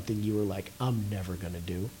 just something you were like, I'm never going to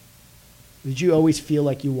do? Did you always feel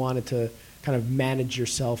like you wanted to kind of manage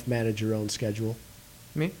yourself, manage your own schedule?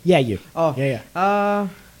 Me? Yeah, you. Oh, Yeah.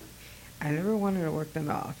 I never wanted to work in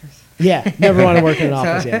the office. Yeah, never want to work in an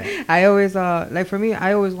So, office. Yeah. I always like for me,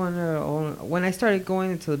 I always wanted to own. When I started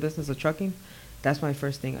going into the business of trucking, that's my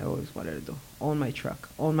first thing I always wanted to do: own my truck,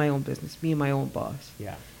 own my own business, be my own boss.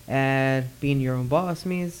 Yeah. And being your own boss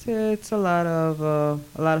means it's a lot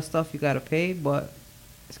of stuff you gotta pay, but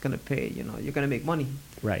it's gonna pay. You know, you're gonna make money.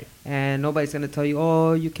 Right. And nobody's gonna tell you,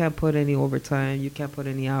 oh, you can't put any overtime, you can't put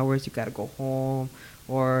any hours, you gotta go home,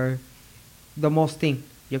 or the most thing,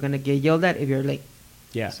 you're gonna get yelled at if you're late.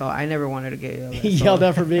 Yeah. So I never wanted to get yelled at. Yelled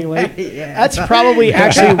at for being late. Yeah. That's probably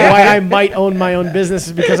actually why I might own my own business,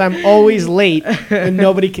 is because I'm always late and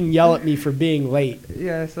nobody can yell at me for being late.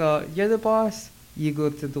 Yeah. So you're the boss. You go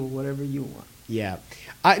to do whatever you want. Yeah.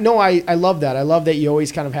 I love that. I love that you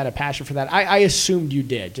always kind of had a passion for that. I assumed you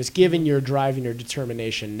did. Just given your drive and your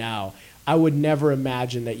determination now, I would never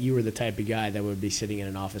imagine that you were the type of guy that would be sitting in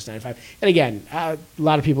an office 9 to 5. And again, a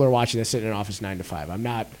lot of people are watching this sitting in an office 9 to 5. I'm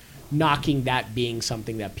not knocking that being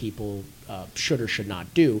something that people should or should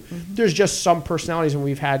not do. Mm-hmm. There's just some personalities, and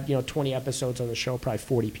we've had 20 episodes on the show, probably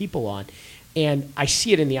 40 people on, and I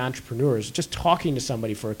see it in the entrepreneurs. Just talking to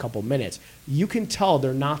somebody for a couple minutes, you can tell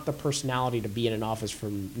they're not the personality to be in an office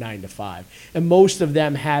from 9 to 5. And most of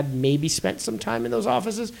them had maybe spent some time in those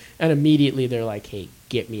offices, and immediately they're like, hey,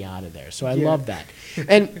 get me out of there. So I love that.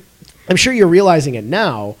 And I'm sure you're realizing it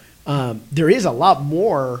now, there is a lot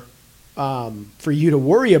more for you to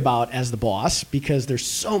worry about as the boss because there's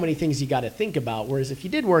so many things you got to think about. Whereas if you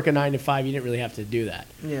did work a 9 to 5, you didn't really have to do that.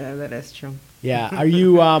 Yeah, that is true. Yeah. Are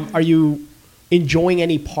you enjoying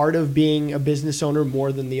any part of being a business owner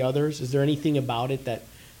more than the others? Is there anything about it that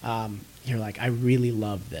you're like, I really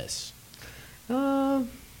love this? Let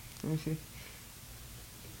me see.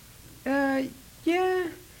 Yeah,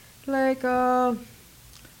 like let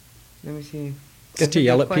me see. Get to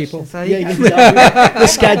yell at people. So, Yeah, you can tell the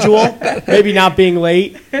schedule, maybe not being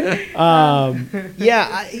late. I'm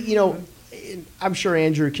sure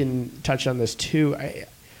Andrew can touch on this too.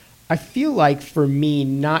 I feel like for me,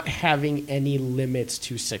 not having any limits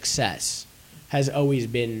to success has always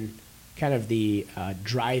been kind of the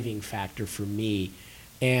driving factor for me.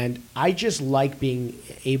 And I just like being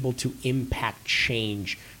able to impact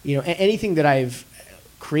change. Anything that I've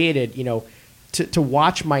created, to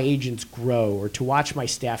watch my agents grow or to watch my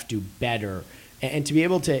staff do better and to be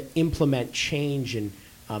able to implement change and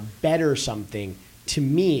better something, to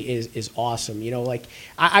me is awesome.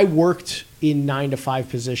 I worked in 9 to 5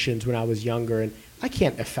 positions when I was younger, and I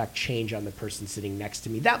can't affect change on the person sitting next to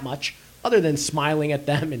me that much other than smiling at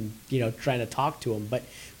them and, trying to talk to them. But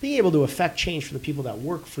being able to affect change for the people that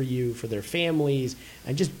work for you, for their families,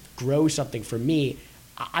 and just grow something for me,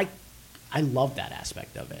 I love that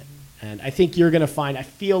aspect of it. And I think you're going to find, I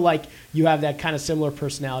feel like you have that kind of similar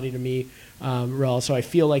personality to me, Raul, so I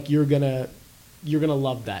feel like you're going to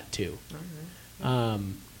love that too.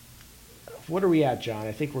 What are we at, John?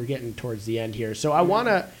 I think we're getting towards the end here. So I want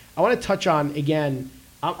to touch on, again,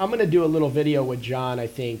 I'm going to do a little video with John, I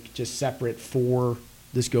think, just separate for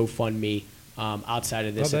this GoFundMe. Outside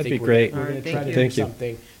of this, that'd I think be great. We're going to try to do Thank you.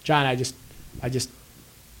 something. John, I just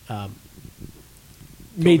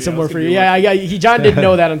made some more for you. Yeah, John didn't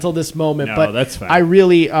know that until this moment. No, but that's fine. I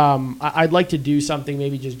really, I'd like to do something.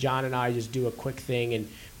 Maybe just John and I just do a quick thing, and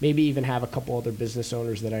maybe even have a couple other business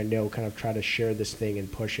owners that I know kind of try to share this thing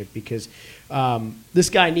and push it because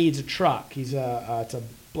this guy needs a truck. He's it's a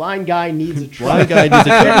blind guy needs a truck. Blind guy needs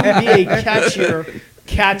a truck. Couldn't be a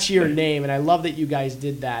catchier name, and I love that you guys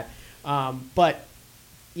did that. But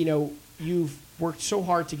you've worked so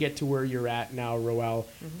hard to get to where you're at now, Roel,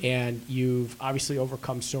 and you've obviously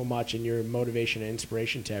overcome so much, and you're motivation and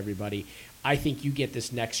inspiration to everybody. I think you get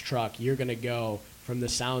this next truck, you're going to go, from the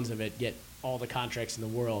sounds of it, get all the contracts in the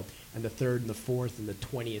world, and the 3rd and the 4th and the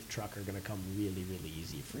 20th truck are going to come really, really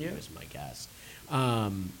easy for you, is my guess.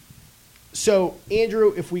 So,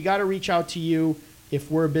 Andrew, if we got to reach out to you, if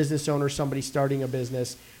we're a business owner, somebody starting a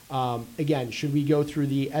business, again, should we go through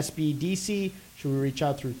the SBDC? Should we reach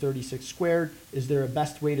out through 36 Squared? Is there a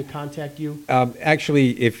best way to contact you?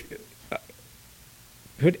 Actually, if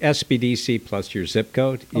put SBDC plus your zip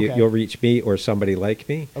code, Okay. you'll reach me or somebody like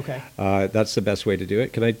me. Okay. That's the best way to do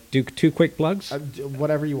it. Can I do 2 quick plugs?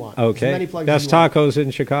 Whatever you want. Okay. As many plugs Best as you want. tacos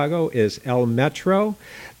in Chicago is El Metro.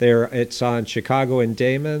 It's on Chicago and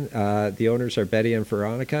Damon. The owners are Betty and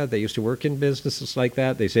Veronica. They used to work in businesses like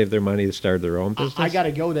that. They saved their money to start their own business. I got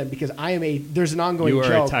to go then because there's an ongoing You are a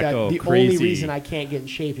joke that taco the crazy. only reason I can't get in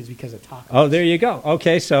shape is because of tacos. Oh, there you go.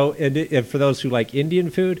 Okay, so and for those who like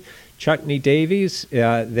Indian food, Chutney Davies.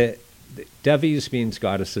 The Devis means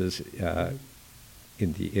goddesses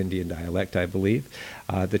in the Indian dialect, I believe.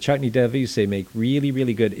 The Chutney Devis, they make really,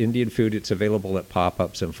 really good Indian food. It's available at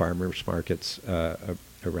pop-ups and farmers markets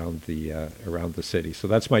around the city. So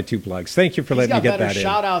that's my 2 plugs. Thank you for letting me get that in. He's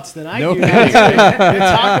got better shout-outs than I No do. kidding. The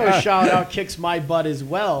taco shout-out kicks my butt as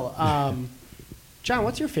well. John,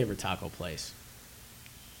 what's your favorite taco place?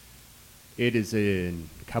 It is in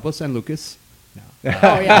Cabo San Lucas. No.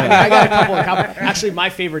 Oh, yeah. I got a couple in Cabo. Actually, my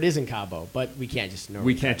favorite is in Cabo, but we can't just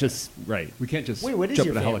We can't just Wait, what is jump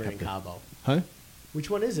your in a favorite in helicopter. Cabo? Huh? Which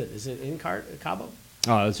one is it? Is it in Cabo?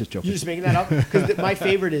 Oh, I was just joking. You're just making that up? Because my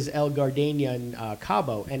favorite is El Gardenia in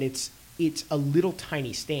Cabo, and it's a little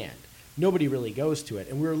tiny stand. Nobody really goes to it.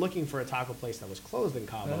 And we were looking for a taco place that was closed in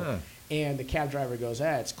Cabo, and the cab driver goes,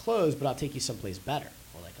 it's closed, but I'll take you someplace better.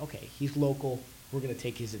 We're like, okay, he's local. We're going to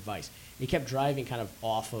take his advice. And he kept driving kind of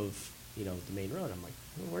off of the main road. I'm like,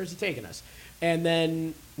 well, where's he taking us? And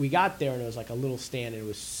then we got there, and it was like a little stand, and it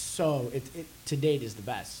was it to date is the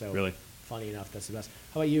best. So Really? Funny enough, that's the best.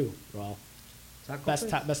 How about you, Raul? Taco Best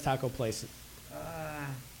place? taco place.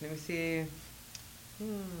 Let me see.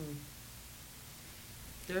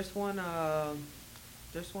 There's one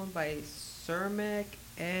by Cermak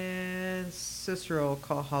and Cicero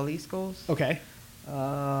called Jalisco's. Okay.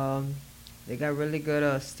 They got really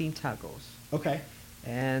good steamed tacos. Okay.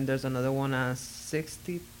 And there's another one on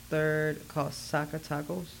 63rd called Saka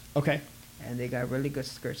Tacos. Okay. and they got really good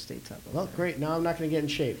skirt states up. Well, great. Now I'm not going to get in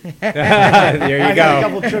shape. There I you got a go.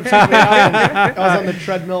 couple trips coming up. I was on the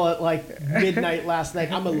treadmill at like midnight last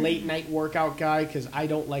night. I'm a late night workout guy because I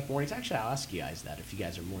don't like mornings. Actually, I'll ask you guys that if you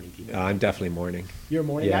guys are morning people. I'm definitely morning. You're a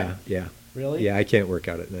morning Yeah, guy? yeah. Really? Yeah, I can't work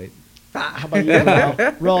out at night. How about you,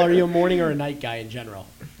 Ro? Ro, are you a morning or a night guy in general?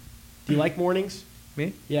 Do you like mornings?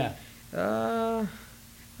 Me? Yeah.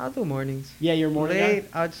 I'll do mornings. Yeah, you're a morning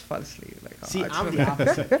Late, guy? I'll just fall asleep. Like, oh, See, it's I'm okay. the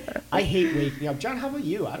opposite. I hate waking up. John, how about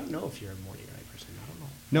you? I don't know if you're a morning or night person. I don't know.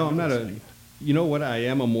 No, I'm I not don't a. know. You know what? I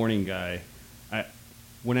am a morning guy.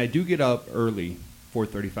 When I do get up early,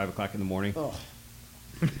 4:30, 5 o'clock in the morning, Oh,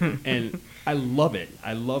 and I love it.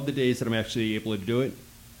 I love the days that I'm actually able to do it,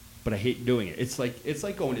 but I hate doing it. It's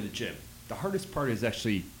like going to the gym. The hardest part is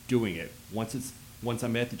actually doing it. Once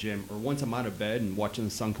I'm at the gym or once I'm out of bed and watching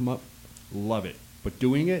the sun come up, love it. But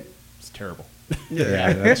doing it, it's terrible.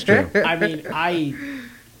 Yeah, that's true. I mean,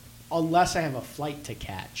 unless I have a flight to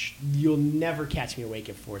catch, you'll never catch me awake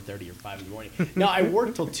at 4:30 or 5 in the morning. Now, I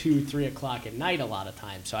work till 2, 3 o'clock at night a lot of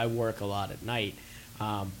times, so I work a lot at night.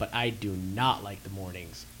 But I do not like the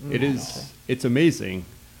mornings. It is. It's amazing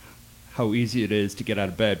how easy it is to get out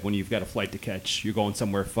of bed when you've got a flight to catch. You're going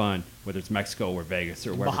somewhere fun, whether it's Mexico or Vegas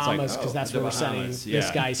or wherever. Bahamas, it's like, because that's the where we're sending Bahamas, this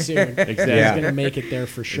yeah. guy soon. Exactly. He's Yeah. going to make it there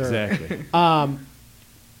for sure. Exactly.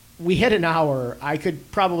 We hit an hour. I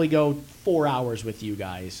could probably go 4 hours with you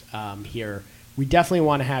guys here. We definitely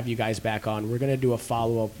want to have you guys back on. We're going to do a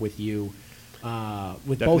follow-up with you,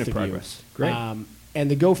 with Definite both of progress. you. Great. And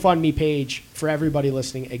the GoFundMe page, for everybody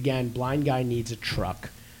listening, again, Blind Guy Needs a Truck.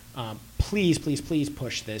 Please, please, please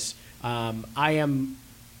push this. I am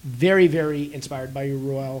very, very inspired by you,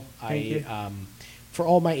 Royal. Thank you. For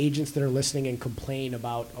all my agents that are listening and complain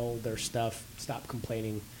about, their stuff, stop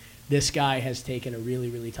complaining. This guy has taken a really,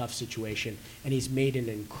 really tough situation, and he's made an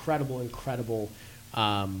incredible, incredible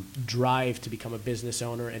drive to become a business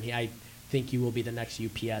owner. And I think you will be the next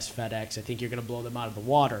UPS, FedEx. I think you're going to blow them out of the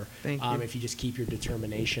water Thank you. if you just keep your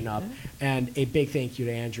determination up. And a big thank you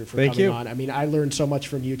to Andrew for Thank coming you. on. I mean, I learned so much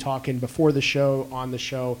from you talking before the show, on the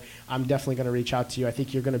show. I'm definitely going to reach out to you. I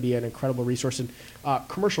think you're going to be an incredible resource. And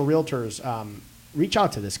commercial realtors, reach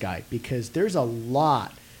out to this guy because there's a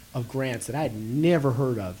lot of grants that I had never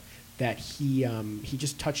heard of that he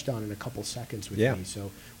just touched on in a couple seconds with Yeah. me. So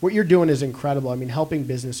what you're doing is incredible. I mean, helping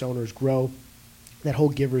business owners grow, that whole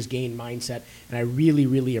giver's gain mindset. And I really,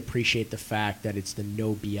 really appreciate the fact that it's the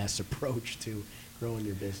no BS approach to growing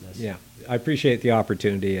your business. Yeah, I appreciate the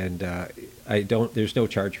opportunity, and there's no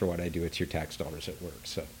charge for what I do. It's your tax dollars at work,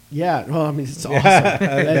 so. Yeah, well, I mean, it's awesome.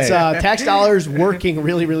 It's tax dollars working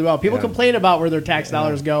really, really well. People Yeah. complain about where their tax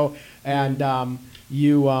dollars go, and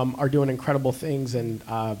you are doing incredible things, and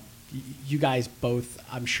you guys both,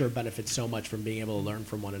 I'm sure, benefit so much from being able to learn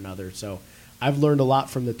from one another. So I've learned a lot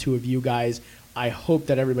from the two of you guys. I hope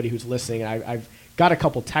that everybody who's listening, I've got a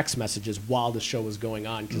couple text messages while the show was going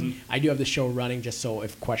on, because I do have the show running just so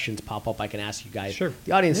if questions pop up, I can ask you guys, Sure.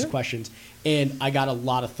 the audience's questions. And I got a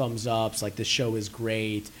lot of thumbs ups, like the show is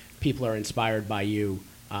great. People are inspired by you.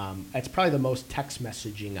 It's probably the most text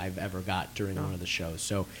messaging I've ever got during one of the shows.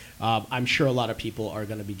 So I'm sure a lot of people are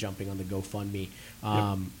going to be jumping on the GoFundMe.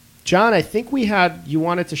 John, I think you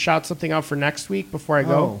wanted to shout something out for next week before I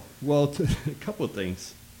go. Oh, well, a couple of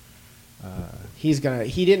things. He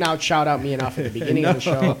didn't out shout out me enough at the beginning of the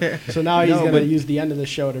show. So now he's No, going to but- use the end of the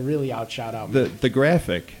show to really out shout out me. The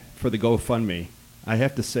graphic for the GoFundMe, I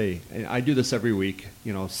have to say, and I do this every week.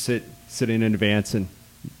 Sit in advance and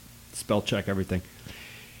spell check everything.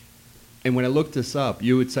 And when I looked this up,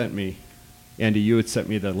 you had sent me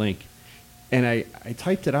the link, and I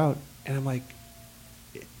typed it out, and I'm like,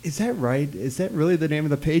 is that right? Is that really the name of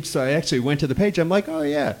the page? So I actually went to the page. I'm like, oh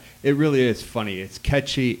yeah, it really is funny. It's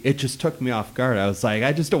catchy. It just took me off guard. I was like,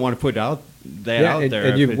 I just don't want to put that out there.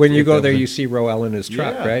 And if when you if go it there, was- you see Roel in his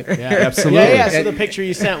truck, Yeah. right? Yeah, Absolutely. Yeah. So the picture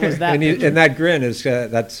you sent was that. picture. And that grin is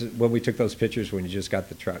that's when we took those pictures when you just got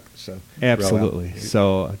the truck. So Absolutely. Roel.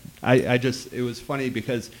 So it was funny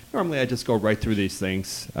because normally I just go right through these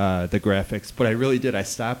things, the graphics, but I really did. I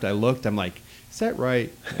stopped, I looked, I'm like, is that right?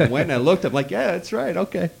 And when I looked, I'm like, yeah, that's right.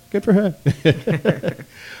 Okay, good for him.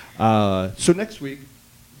 So next week,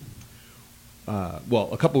 a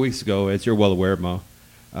couple weeks ago, as you're well aware, Mo,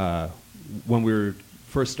 when we were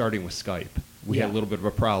first starting with Skype, we had a Yeah. little bit of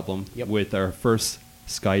a problem Yep. with our first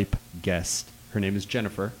Skype guest. Her name is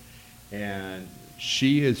Jennifer, and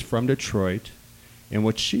she is from Detroit. And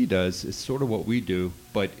what she does is sort of what we do,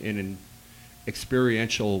 but in an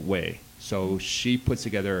experiential way. So she puts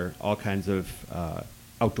together all kinds of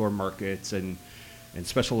outdoor markets and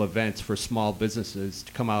special events for small businesses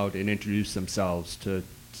to come out and introduce themselves to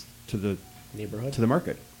the Neighborhood. to the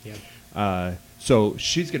market. Yeah. So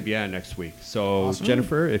she's going to be on next week. So Awesome.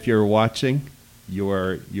 Jennifer, if you're watching,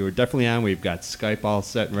 you're definitely on. We've got Skype all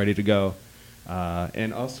set and ready to go.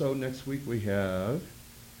 And also next week we have,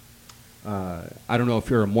 I don't know if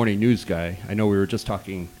you're a morning news guy. I know we were just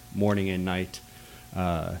talking morning and night.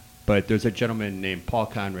 But there's a gentleman named Paul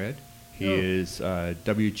Conrad. He is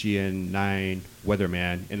WGN 9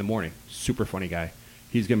 weatherman in the morning. Super funny guy.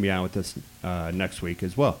 He's going to be on with us next week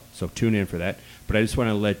as well. So tune in for that. But I just want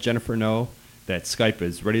to let Jennifer know that Skype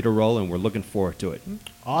is ready to roll, and we're looking forward to it.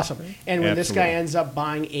 Awesome. And when this guy Absolutely. ends up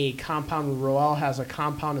buying a compound, when Roel has a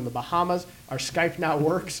compound in the Bahamas, our Skype now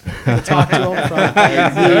works to talk to him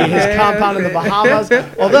from his compound in the Bahamas.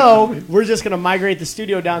 Although, we're just going to migrate the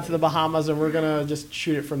studio down to the Bahamas, and we're going to just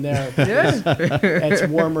shoot it from there. It's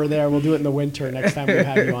warmer there. We'll do it in the winter next time we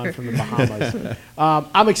have you on from the Bahamas.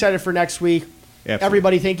 I'm excited for next week. Absolutely.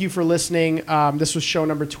 Everybody, thank you for listening. This was show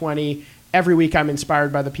number 20. Every week I'm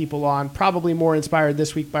inspired by the people on. Probably more inspired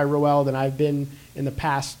this week by Roel than I've been in the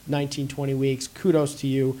past 19, 20 weeks. Kudos to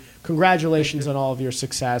you. Congratulations on all of your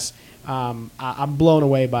success. I'm blown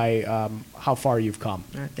away by how far you've come.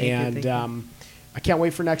 Thank you, and thank you. I can't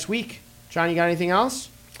wait for next week. John, you got anything else?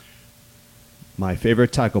 My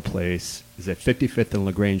favorite taco place is at 55th and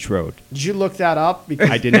LaGrange Road. Did you look that up? Because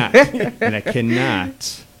I did not, and I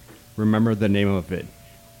cannot remember the name of it,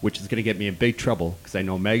 which is going to get me in big trouble because I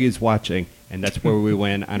know Maggie's watching, and that's where we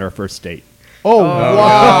went on our first date. Oh,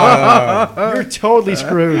 wow. You're totally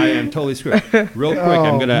screwed. I am totally screwed. Real quick,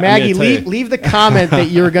 I'm gonna Maggie, tell you- leave the comment that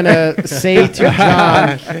you're going to say to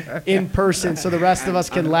John in person so the rest of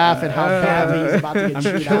us can laugh at how badly he's about to get I'm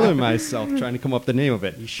chewed killing out. myself trying to come up with the name of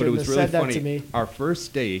it. But it shouldn't was have really said that funny. to me. Our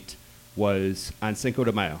first date was on Cinco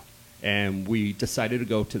de Mayo, and we decided to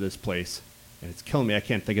go to this place, and it's killing me. I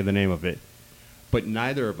can't think of the name of it. But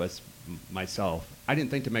neither of us, myself, I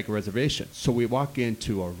didn't think to make a reservation. So we walk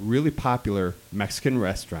into a really popular Mexican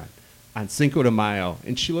restaurant on Cinco de Mayo,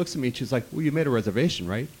 and she looks at me and she's like, well, you made a reservation,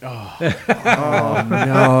 right? Oh,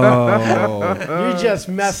 no. You're just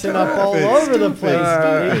messing up all over the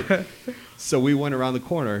place, dude. So we went around the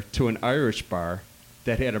corner to an Irish bar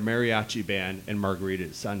that had a mariachi band and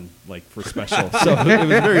margaritas on, like, for special. So it was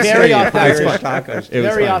very Very sweet. authentic. Irish tacos. It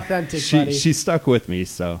was Very fun. authentic, buddy. She stuck with me,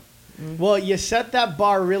 so. Well, you set that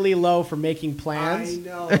bar really low for making plans,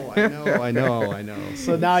 I know.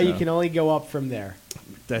 so now you can only go up from there.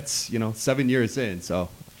 That's, 7 years in, so.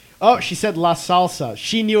 Oh, she said La Salsa.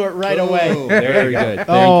 She knew it right away. Oh, very good.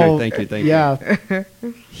 Oh, Thank you. Yeah.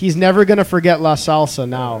 He's never going to forget La Salsa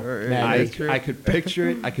now. Maggie. True. I could picture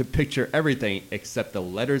it. I could picture everything except the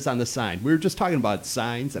letters on the sign. We were just talking about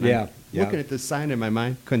signs, and Yeah, I'm yeah. looking at this sign in my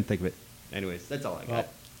mind. Couldn't think of it. Anyways, that's all I got.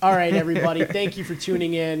 All right, everybody. Thank you for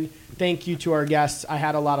tuning in. Thank you to our guests. I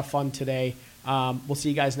had a lot of fun today. We'll see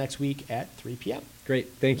you guys next week at 3 p.m.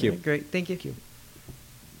 Great. Thank you. Great. Thank you.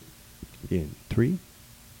 In 3,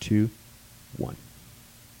 2, 1.